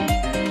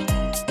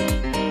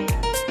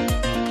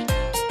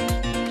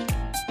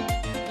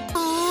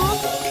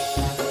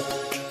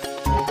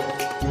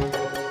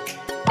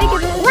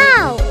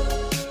 Wow!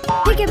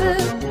 Peekaboo,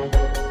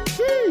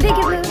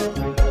 peekaboo,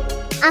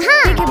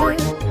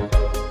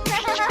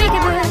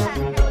 Peekaboo!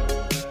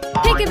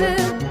 peekaboo.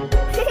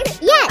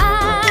 Yes!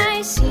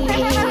 I see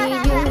you.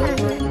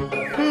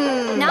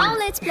 Now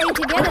let's play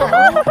together.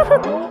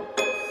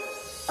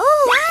 Oh,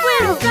 wow!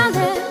 Where is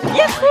brother?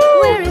 Yahoo!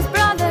 Where is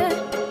brother?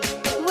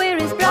 Where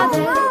is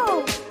brother?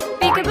 Oh,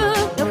 Peekaboo,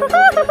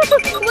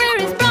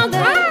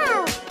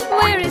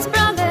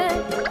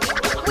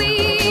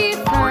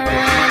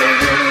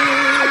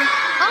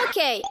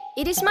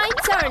 is my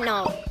turn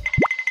now.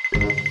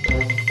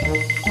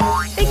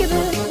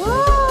 Peekaboo.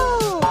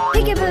 Whoa.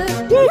 Peekaboo.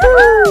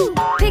 Woo.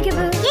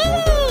 Peekaboo.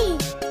 Yay.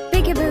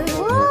 Peekaboo.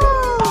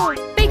 Whoa.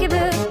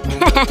 Peekaboo.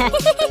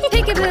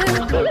 Peekaboo.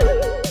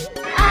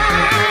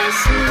 I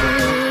see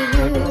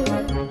you.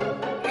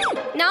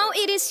 Now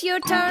it is your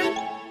turn.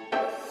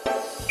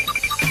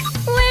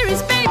 Where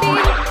is baby?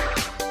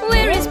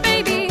 Where is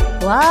baby?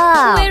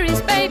 Wow. Where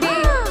is baby?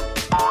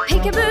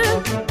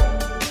 Peekaboo.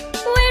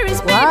 Where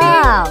is baby?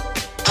 Wow.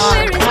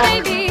 Where is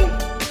baby?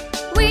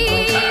 We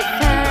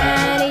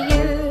found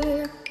you.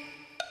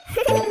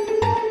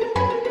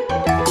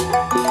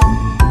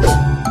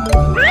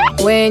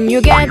 When you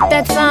get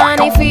that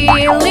funny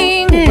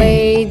feeling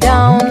way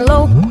down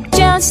low,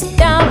 just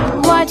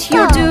stop what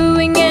you're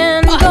doing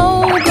and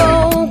go,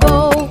 go, go.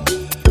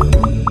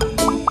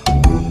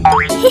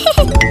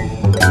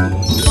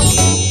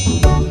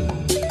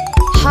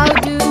 How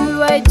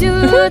do I do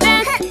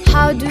that?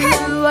 How do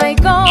I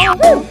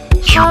go?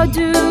 How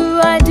do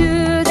I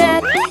do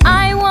that?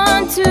 I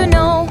want to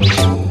know.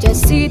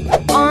 Just sit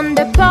on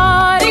the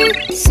party,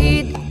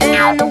 sit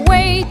and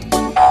wait.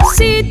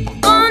 Sit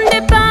on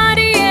the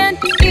party and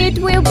it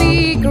will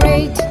be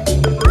great.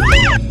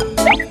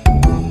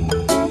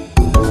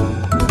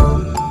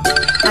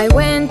 I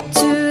went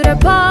to the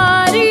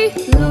party,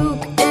 look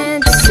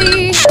and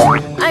see.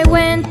 I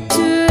went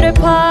to the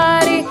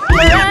party,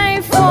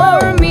 cry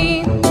for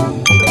me.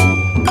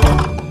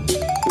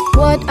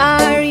 What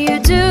are you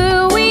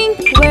doing?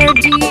 Where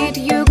did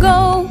you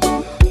go?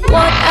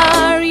 What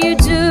are you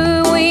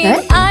doing?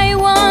 I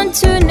want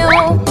to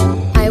know.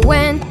 I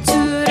went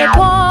to the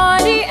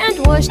party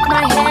and washed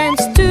my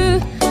hands too.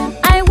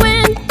 I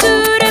went to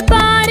the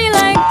party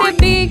like the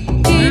big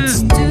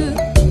kids do.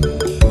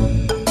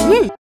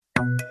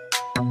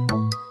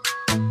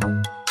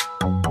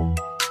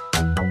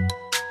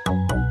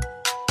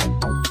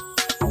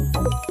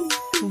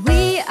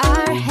 We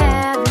are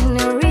having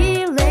a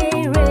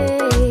relay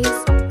race,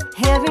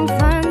 having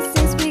fun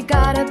since we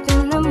got up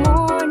in the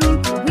morning.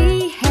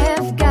 We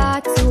have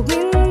got to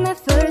win the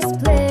first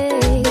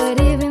place, but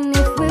even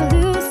if we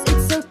lose,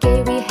 it's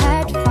okay, we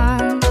had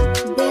fun.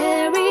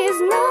 There is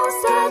no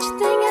such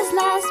thing as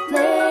last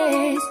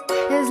place,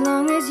 as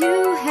long as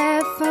you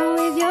have fun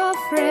with your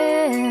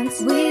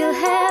friends. We'll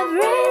have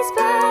race,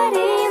 but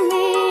in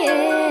the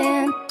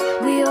end,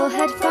 we all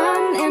had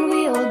fun and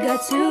we all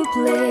got to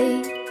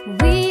play.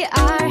 We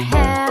are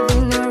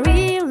having a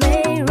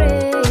relay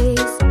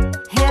race,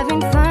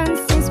 having fun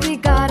since we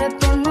got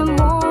up in the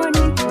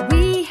morning.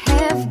 We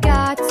have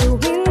got to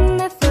win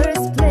the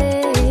first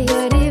place,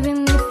 but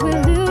even if we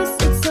lose,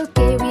 it's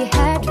okay, we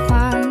had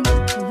fun.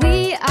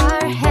 We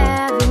are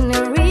having a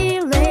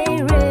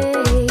relay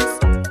race,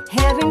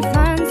 having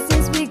fun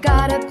since we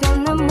got up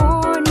in the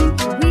morning.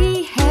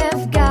 We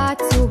have got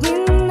to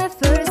win the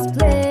first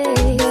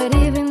place, but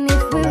even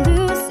if we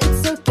lose,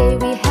 it's okay,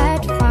 we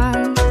had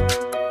fun.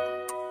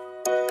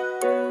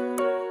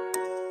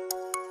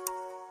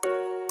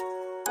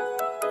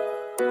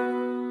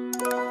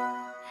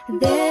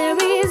 There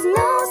is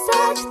no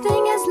such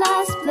thing as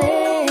last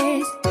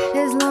place,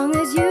 as long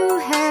as you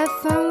have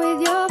fun with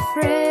your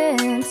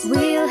friends.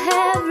 We'll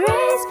have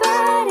race,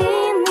 but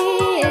in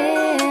the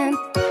end,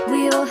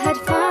 we all had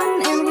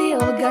fun and we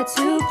all got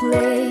to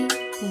play.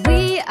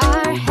 We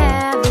are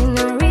having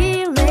a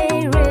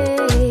relay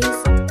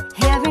race,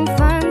 having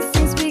fun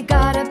since we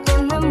got up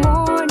in the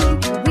morning.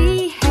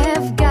 We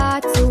have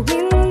got to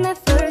win the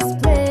first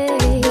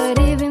place, but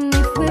even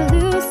if we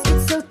lose,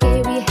 it's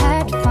okay, we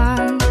had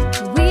fun.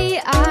 We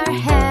are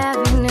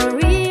having a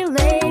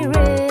relay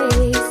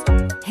race,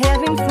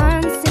 having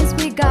fun since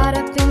we got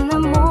up in the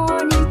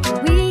morning.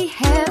 We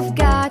have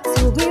got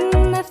to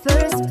win the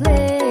first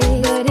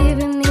place, but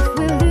even if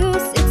we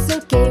lose, it's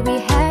okay, we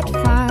had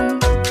fun.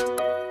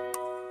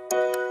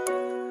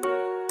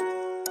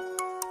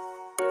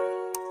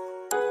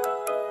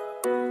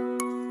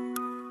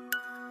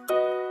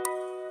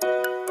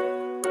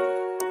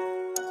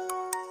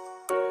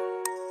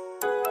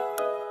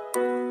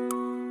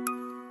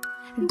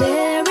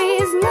 There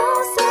is no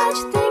such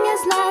thing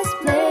as last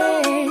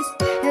place,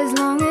 as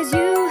long as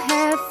you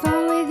have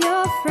fun with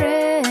your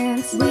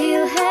friends.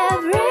 We'll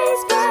have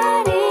race,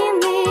 but in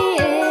the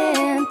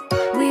end,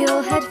 we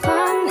all had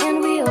fun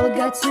and we all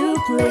got to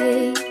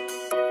play.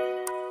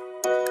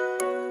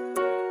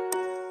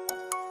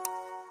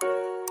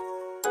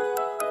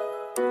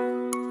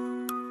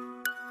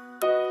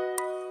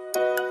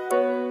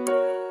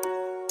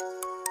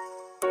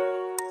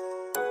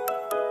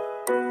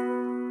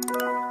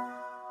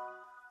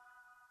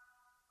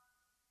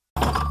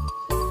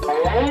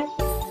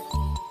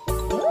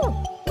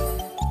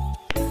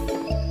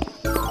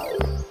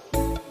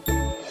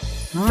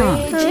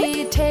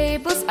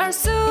 Vegetables are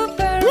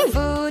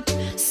superfood,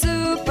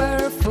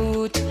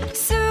 superfood,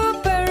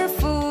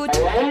 superfood.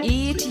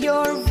 Eat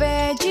your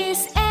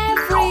veggies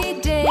every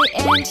day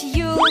and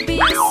you'll be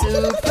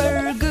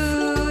super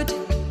good.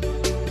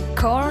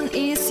 Corn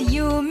is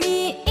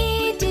yummy,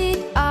 eat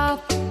it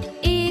up,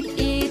 eat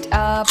it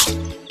up,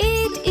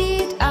 eat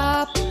it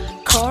up.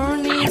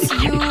 Corn is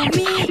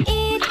yummy,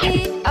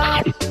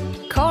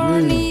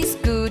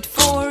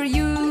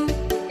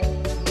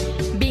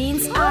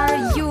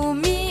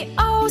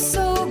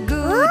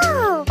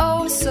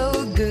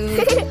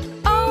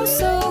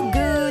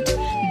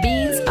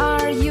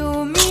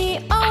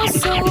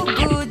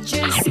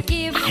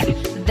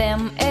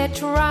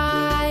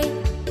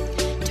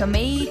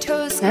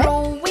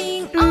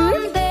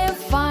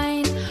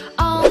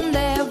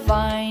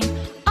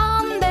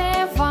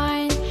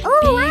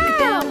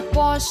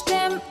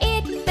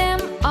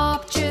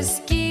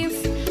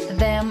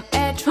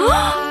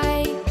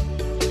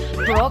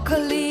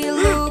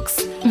 looks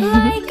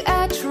like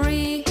a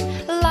tree,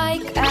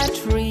 like a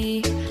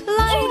tree,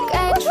 like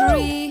a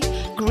tree.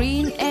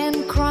 Green and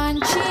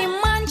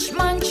crunchy, munch,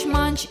 munch,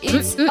 munch.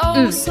 It's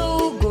oh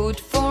so good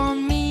for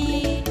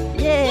me.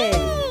 Yeah.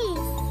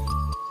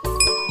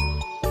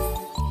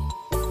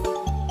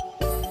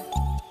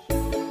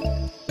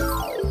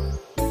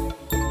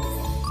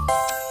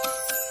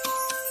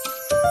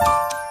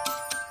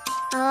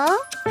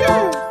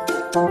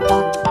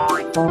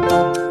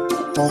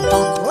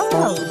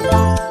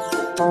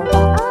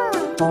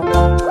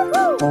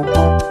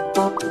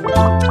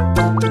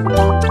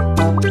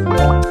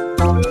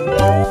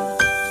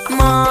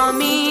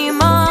 Mommy,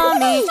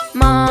 mommy,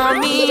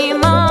 mommy,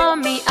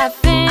 mommy, I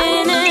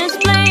finished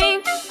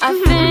playing, I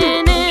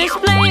finished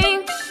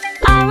playing.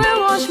 I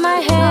will wash my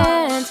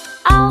hands,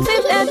 I'll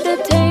sit at the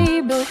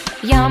table.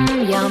 Yum,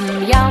 yum,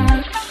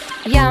 yum,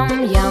 yum,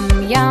 yum,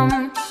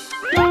 yum.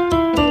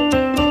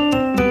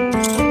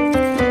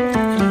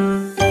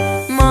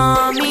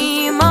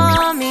 Mommy,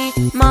 mommy,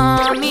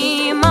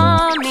 mommy,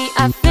 mommy,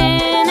 I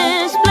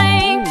finished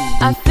playing,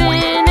 I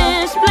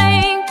finished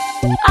playing.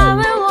 I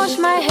will wash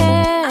my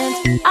hands,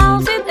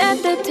 I'll sit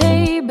at the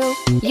table.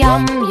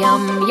 Yum,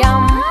 yum,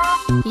 yum,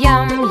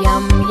 yum,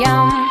 yum,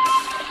 yum.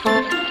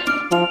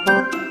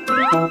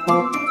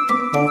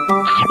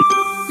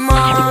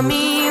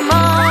 Mommy,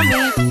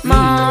 mommy,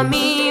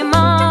 mommy,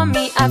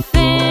 mommy, I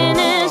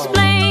finished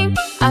playing,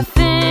 I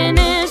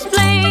finished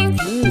playing.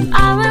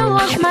 I will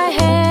wash my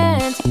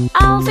hands,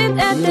 I'll sit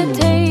at the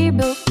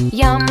table.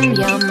 Yum,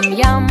 yum,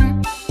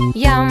 yum,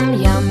 yum,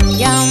 yum,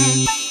 yum.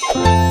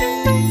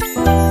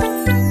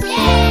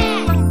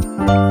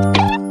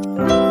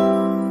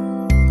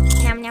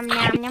 Nham nham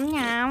nham nham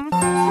nham.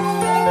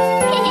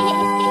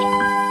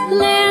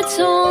 Let's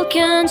all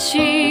count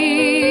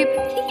sheep,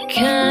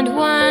 count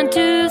 1,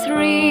 2,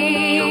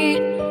 3,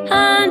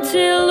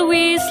 until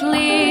we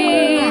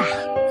sleep.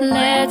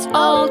 Let's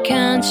all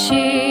count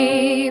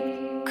sheep.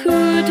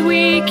 Could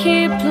we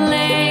keep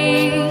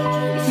playing,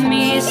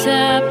 Miss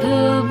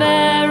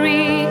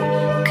Appleberry?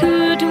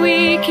 Could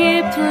we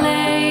keep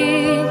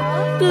playing?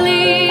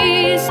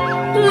 Please,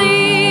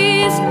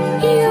 please,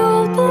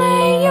 you'll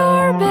play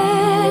your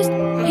best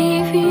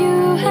if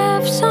you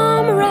have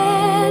some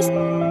rest.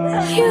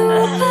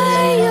 You'll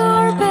play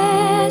your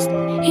best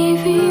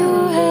if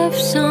you have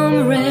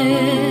some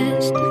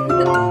rest.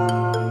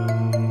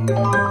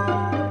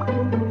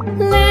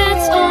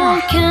 Let's all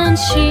count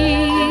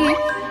sheep,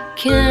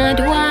 count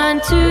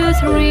 1, 2,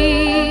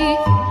 3,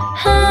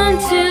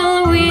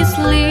 until we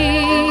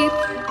sleep.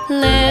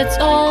 Let's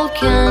all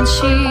count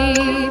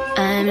sheep.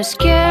 I'm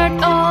scared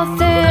of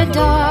the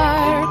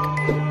dark,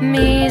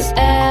 Miss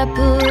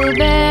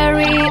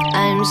Appleberry.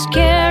 I'm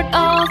scared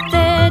of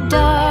the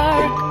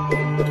dark.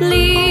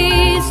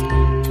 Please,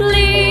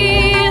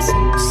 please,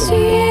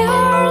 see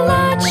our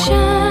light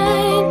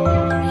shine.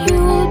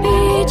 You'll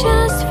be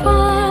just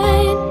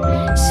fine.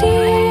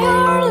 See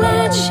our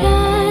light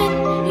shine.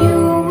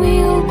 You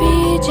will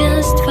be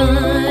just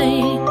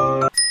fine.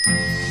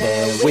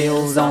 The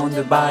wheels on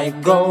the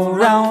bike go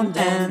round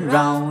and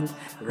round,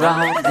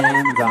 round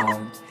and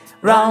round,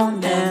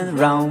 round and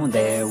round.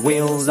 The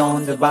wheels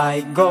on the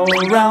bike go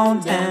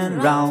round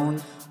and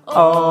round,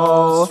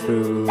 all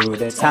through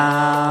the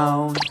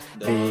town.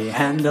 The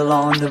handle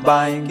on the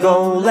bike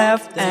go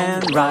left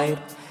and right,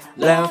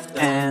 left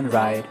and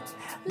right,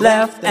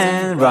 left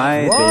and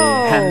right.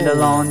 The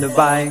handle on the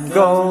bike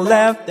go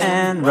left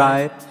and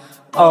right,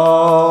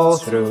 all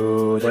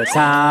through the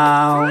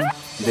town.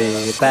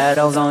 The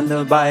pedals on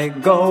the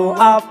bike go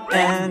up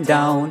and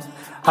down,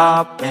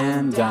 up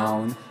and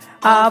down,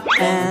 up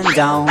and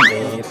down.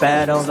 The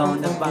pedals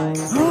on the bike.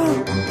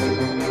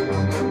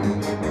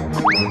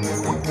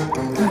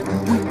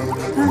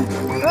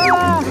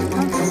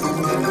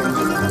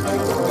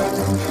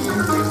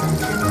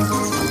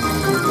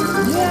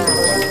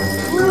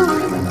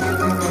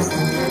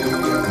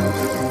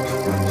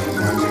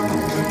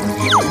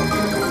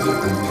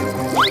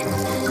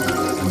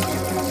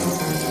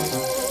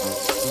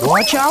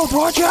 Watch out,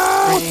 watch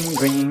out!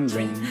 Ring, ring,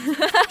 ring,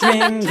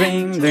 ring,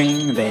 ring,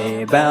 ring.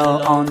 The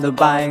bell on the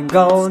bike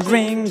goes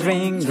ring,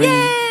 ring,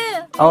 ring,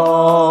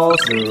 all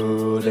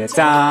through the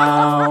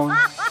town.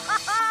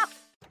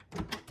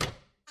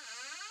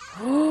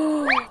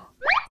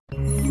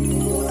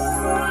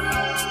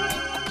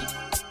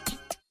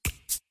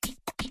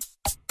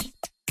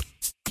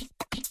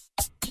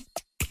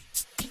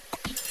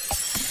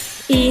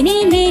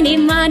 Eeny, meeny,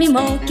 miny,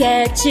 mo,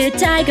 catch a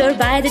tiger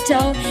by the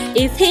toe.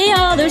 If he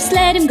hollers,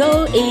 let him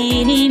go.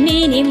 Eeny,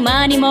 meeny,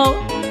 miny, mo.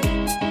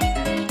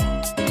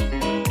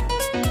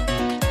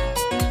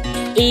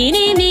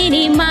 Eeny,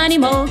 meeny, miny,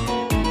 mo.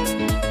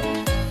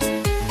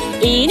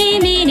 Eeny,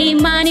 meeny,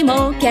 miny,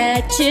 mo,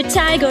 catch a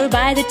tiger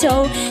by the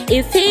toe.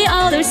 If he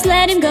hollers,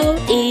 let him go.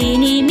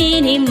 Eeny,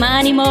 meeny,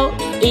 miny, mo.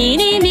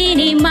 Eeny,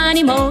 meeny,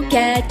 miny, mo,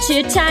 catch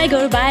a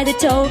tiger by the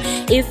toe.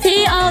 If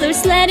he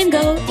hollers, let him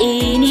go.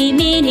 Eeny,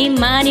 meeny,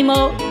 miny,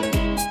 mo.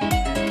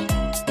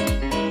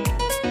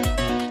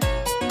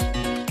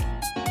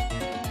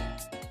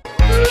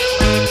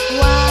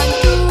 One,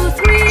 two,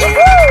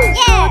 three.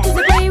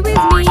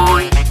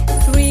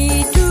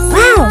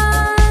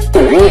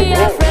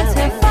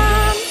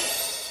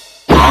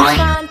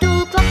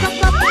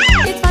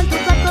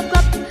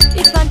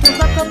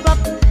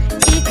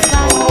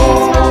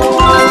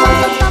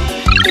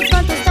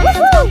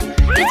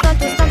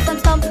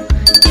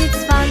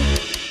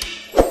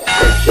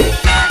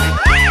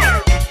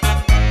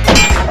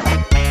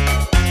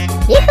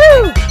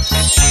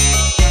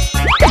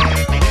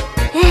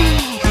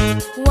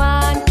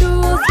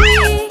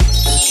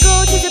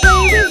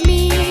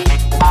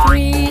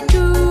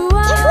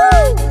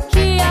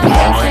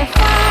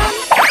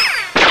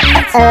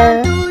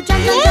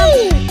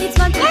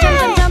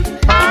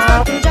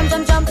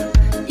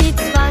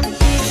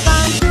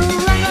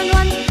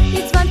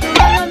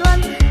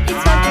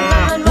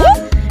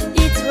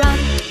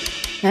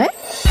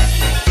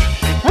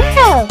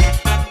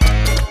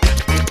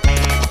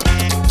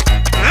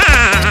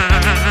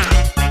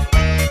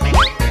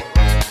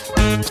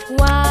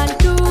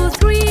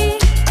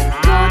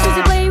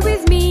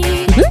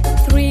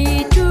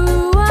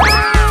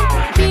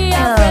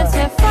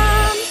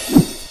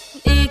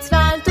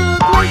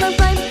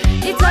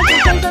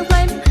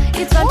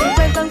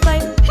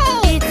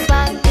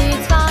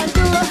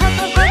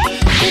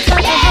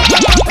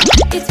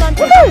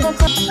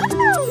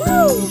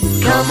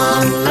 Come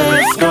on,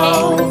 let's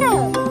go.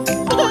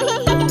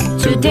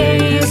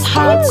 Today is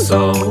hot,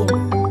 so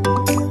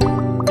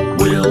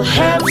we'll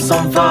have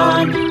some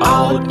fun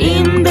out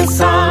in the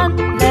sun.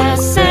 The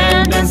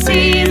sand and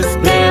sea is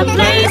the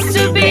place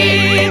to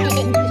be.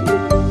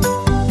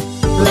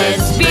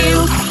 Let's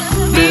build,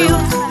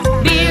 build,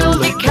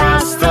 build a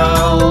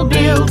castle.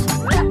 Build,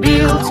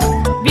 build,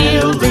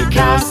 build a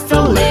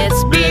castle.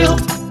 Let's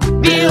build,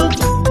 build,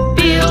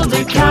 build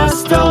a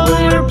castle.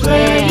 We're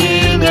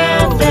playing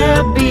at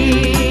the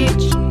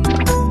beach.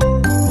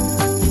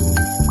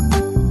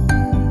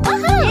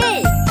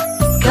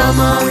 Come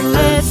on,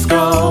 let's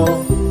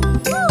go.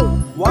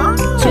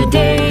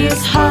 Today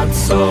is hot,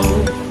 so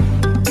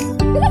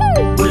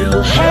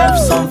we'll have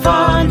some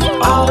fun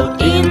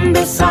out in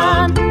the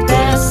sun.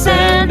 The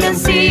sand and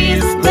sea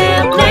is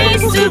the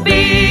place to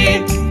be.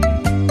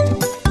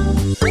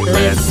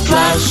 Let's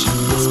splash,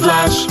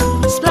 splash,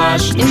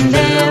 splash in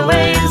the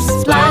waves.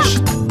 Splash,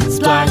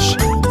 splash,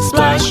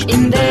 splash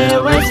in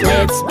the waves.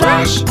 Let's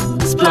splash,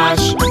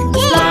 splash,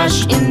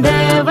 splash in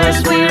the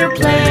waves. We're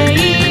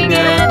playing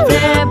at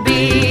the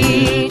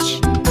beach.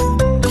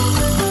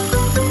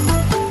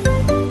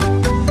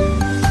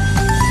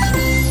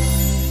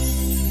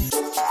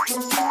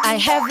 I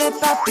have a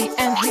puppy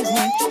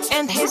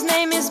and his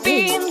name is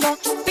Bingo.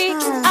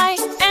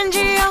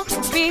 B-I-N-G-O,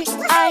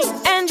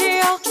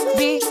 B-I-N-G-O,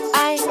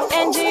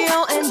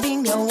 B-I-N-G-O, and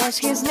Bingo was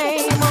his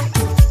name.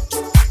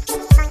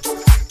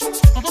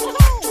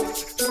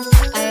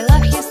 I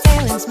love his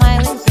tail and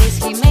smiling face,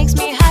 he makes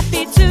me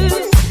happy too.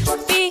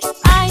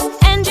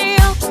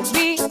 B-I-N-G-O,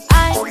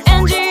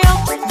 B-I-N-G-O,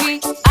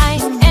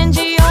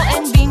 B-I-N-G-O,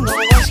 and Bingo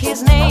was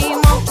his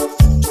name.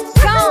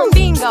 Come on,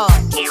 Bingo,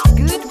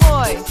 good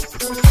boy.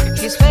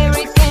 His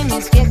favorite game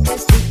is get the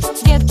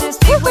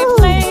stick we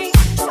play.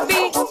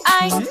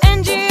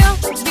 B-I-N-G-O,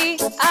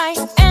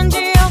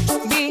 B-I-N-G-O,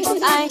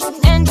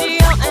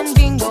 B-I-N-G-O, and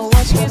Bingo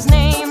was his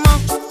name.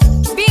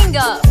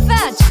 Bingo,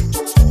 fetch,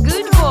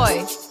 good boy.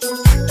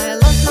 I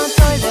lost my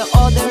toy the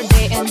other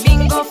day and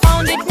Bingo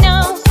found it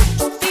now.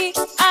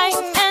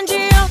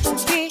 B-I-N-G-O,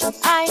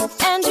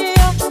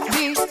 B-I-N-G-O,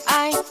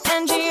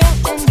 B-I-N-G-O,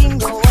 and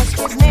Bingo was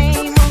his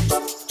name.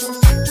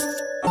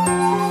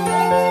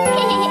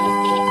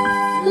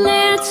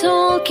 Let's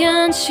all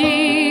count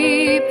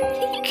sheep,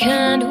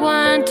 count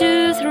 1,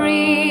 2,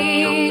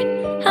 3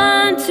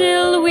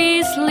 until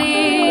we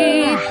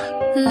sleep.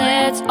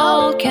 Let's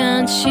all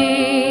count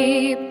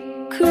sheep.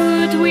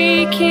 Could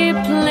we keep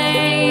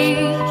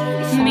playing,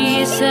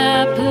 Miss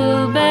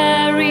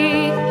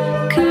Appleberry?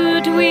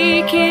 Could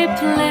we keep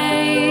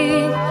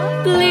playing?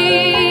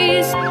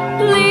 Please,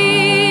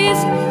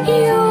 please,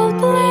 you'll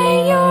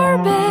play your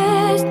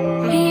best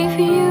if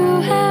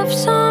you have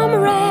some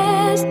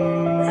rest.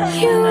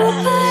 You'll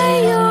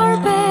play your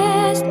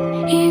best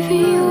if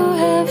you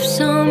have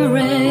some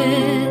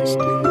rest.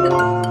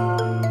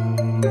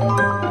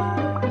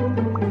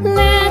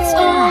 Let's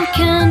all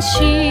count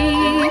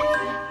sheep,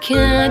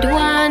 count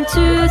 1,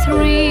 2,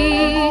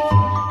 3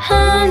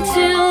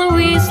 until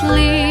we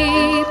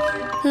sleep.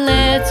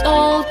 Let's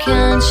all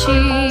count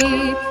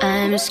sheep.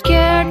 I'm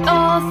scared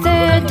of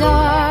the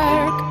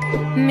dark,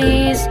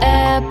 Miss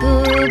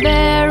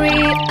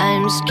Appleberry.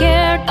 I'm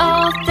scared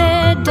of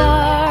the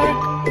dark.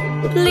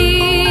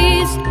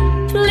 Please,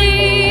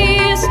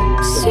 please,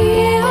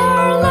 see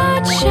our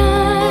light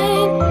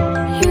shine.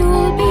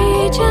 You'll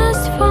be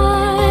just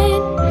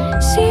fine.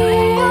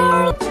 See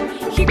our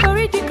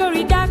hickory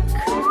dickory dock.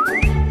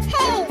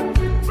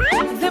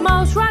 The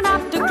mouse ran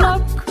up the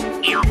clock.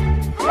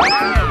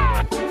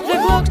 The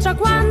clock struck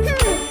 1.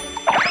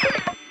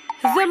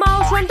 The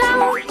mouse ran down.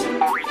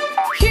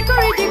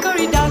 Hickory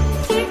dickory dock.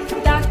 Tick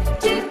tock,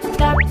 tick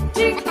tock,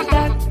 tick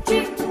tock,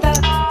 tick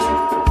tock.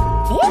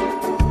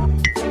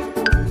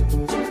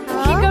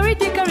 Hickory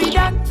dickory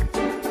dock.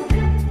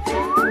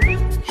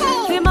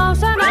 The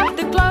mouse ran up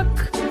the clock.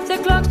 The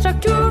clock struck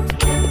 2.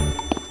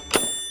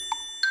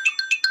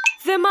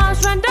 The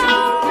mouse ran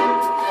down.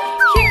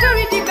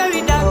 Hickory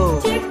dickory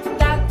dock. Tick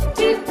tock,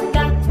 tick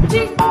tock,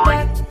 tick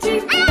tock,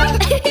 tick tock.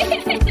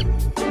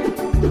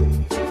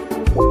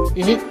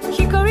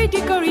 Hickory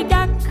dickory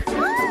dock.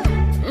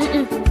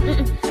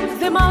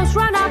 The mouse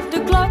ran up the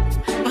clock.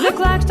 The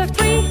clock struck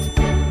 3.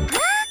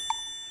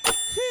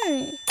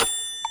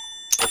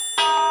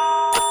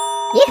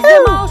 The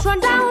mouse ran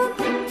down.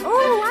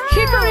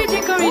 Hickory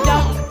dickory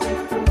dock.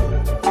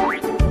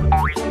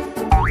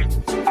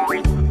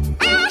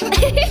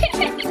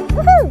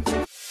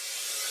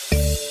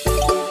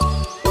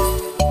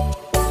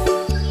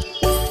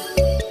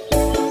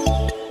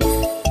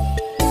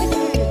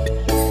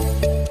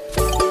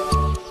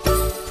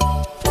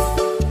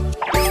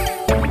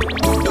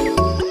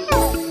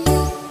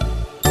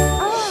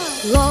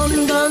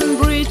 London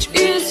Bridge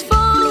is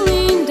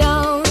falling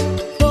down,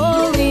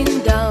 falling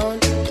down,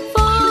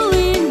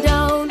 falling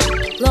down.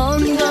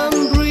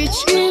 London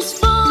Bridge is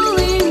falling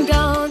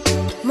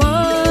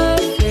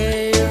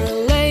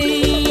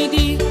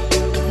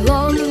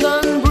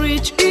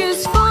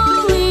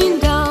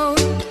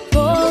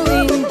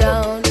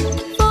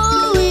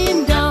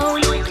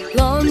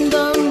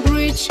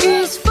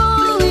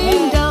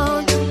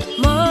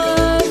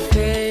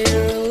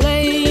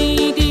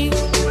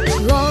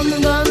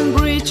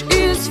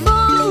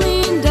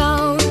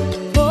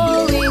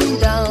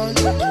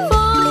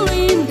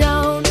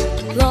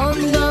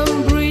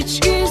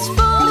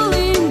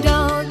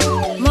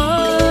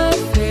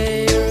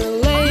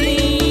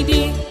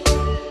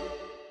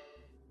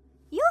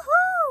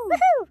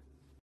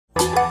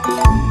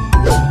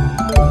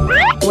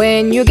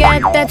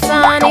get that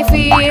funny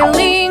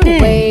feeling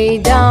way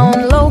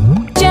down low.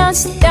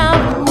 Just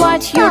stop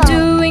what you're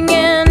doing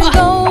and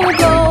go,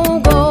 go,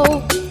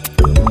 go.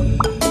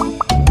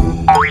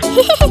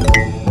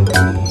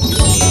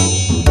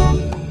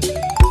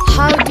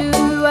 How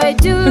do I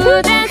do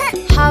that?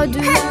 How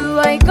do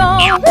I go?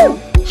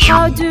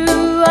 How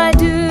do I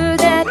do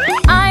that?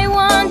 I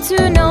want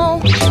to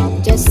know.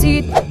 Just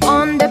sit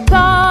on the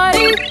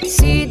potty,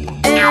 sit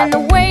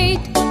and wait.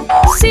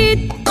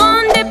 Sit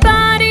on the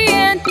potty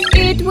and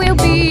it will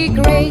be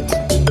great.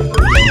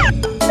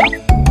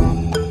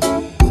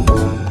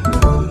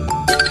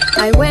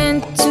 I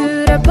went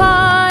to the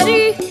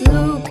party,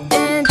 look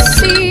and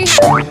see.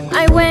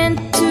 I went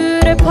to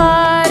the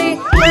party,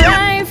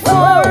 cry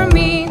for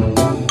me.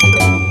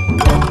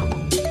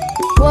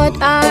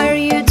 What are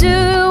you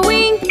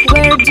doing?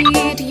 Where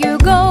did you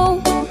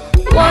go?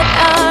 What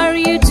are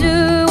you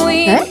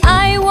doing?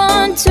 I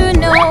want to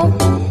know.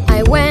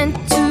 I went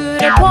to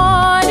the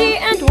party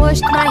and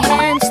washed my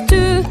hands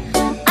too.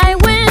 I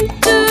went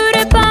to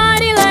the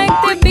party like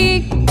the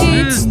big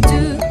kids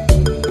do.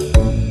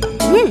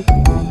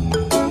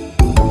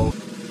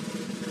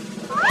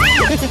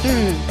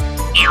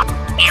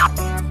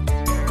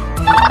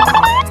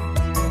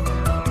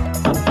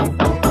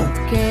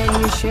 Can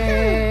you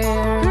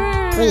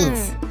share?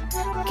 Please.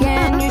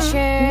 Can you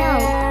share? No.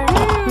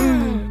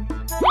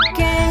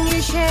 Can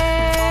you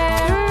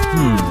share?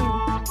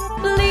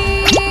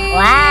 Please.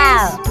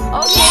 Wow.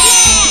 Okay.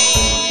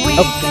 We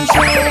can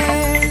share.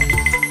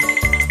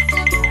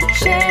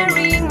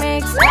 Sharing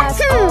makes us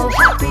all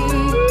happy.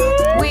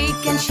 We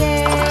can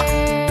share.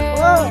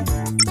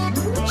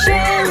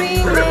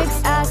 Sharing makes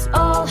us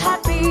all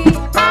happy.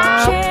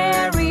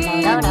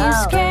 Sharing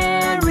is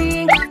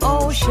caring.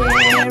 Oh,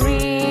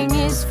 sharing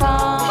is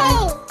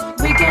fun.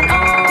 We can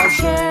all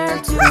share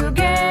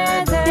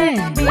together.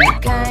 Be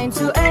kind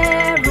to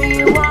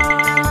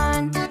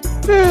everyone.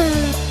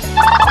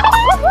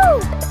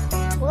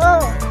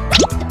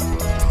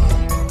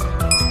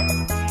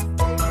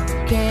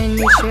 Can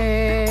you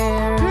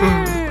share?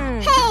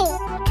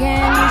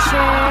 Can you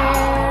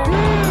share?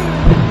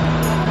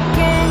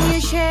 Can you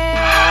share?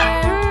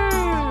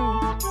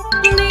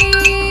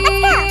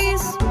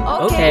 Please.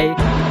 Okay.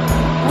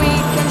 We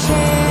can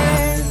share.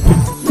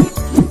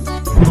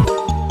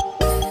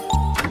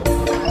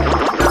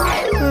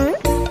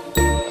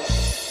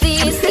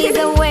 This is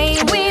the way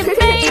we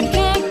bake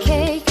a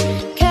cake.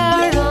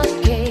 Carrot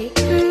cake.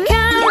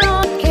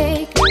 Carrot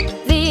cake.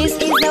 This is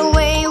the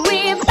way we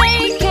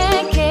bake a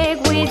cake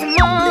with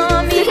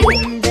mommy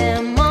in the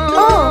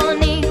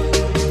morning.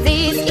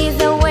 This is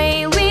the way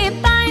we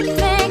pipe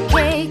the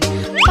cake.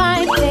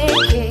 Pipe the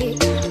cake.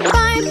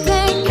 Pipe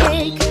the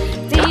cake.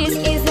 This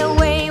is the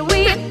way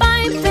we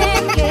pipe the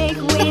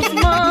cake with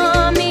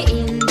mommy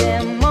in the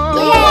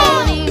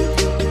morning.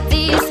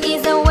 This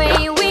is the way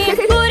we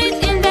put it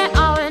in the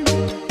oven.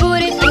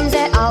 Put it in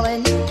the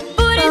oven.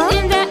 Put it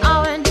in the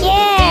oven.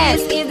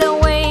 This is the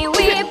way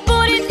we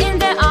put it in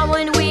the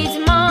oven with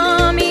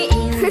mommy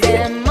in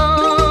the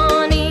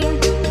morning.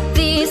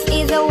 This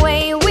is the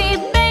way we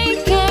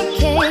bake a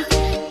cake.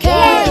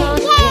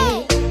 Carrot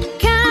cake.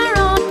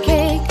 Carrot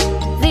cake.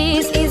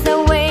 This is the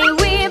way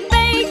we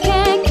bake a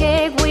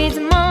cake with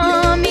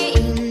mommy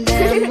in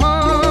the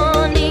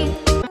morning.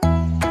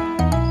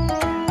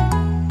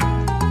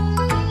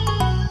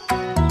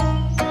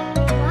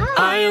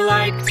 I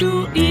like to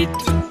eat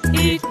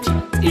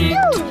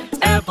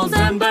apples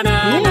and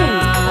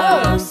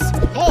bananas.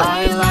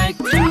 I like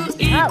to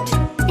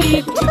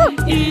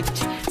eat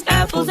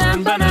apples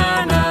and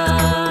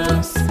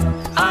bananas.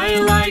 I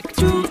like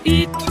to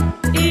eat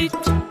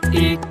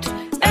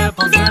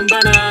apples and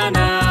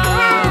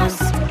bananas.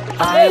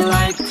 I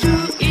like to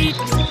eat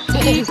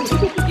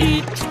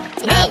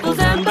apples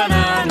and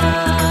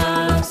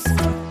bananas.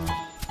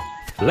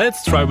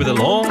 Let's try with a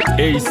long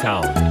A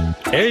sound.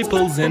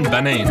 Apples and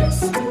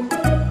bananas.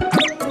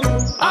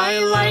 I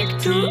like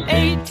to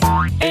eat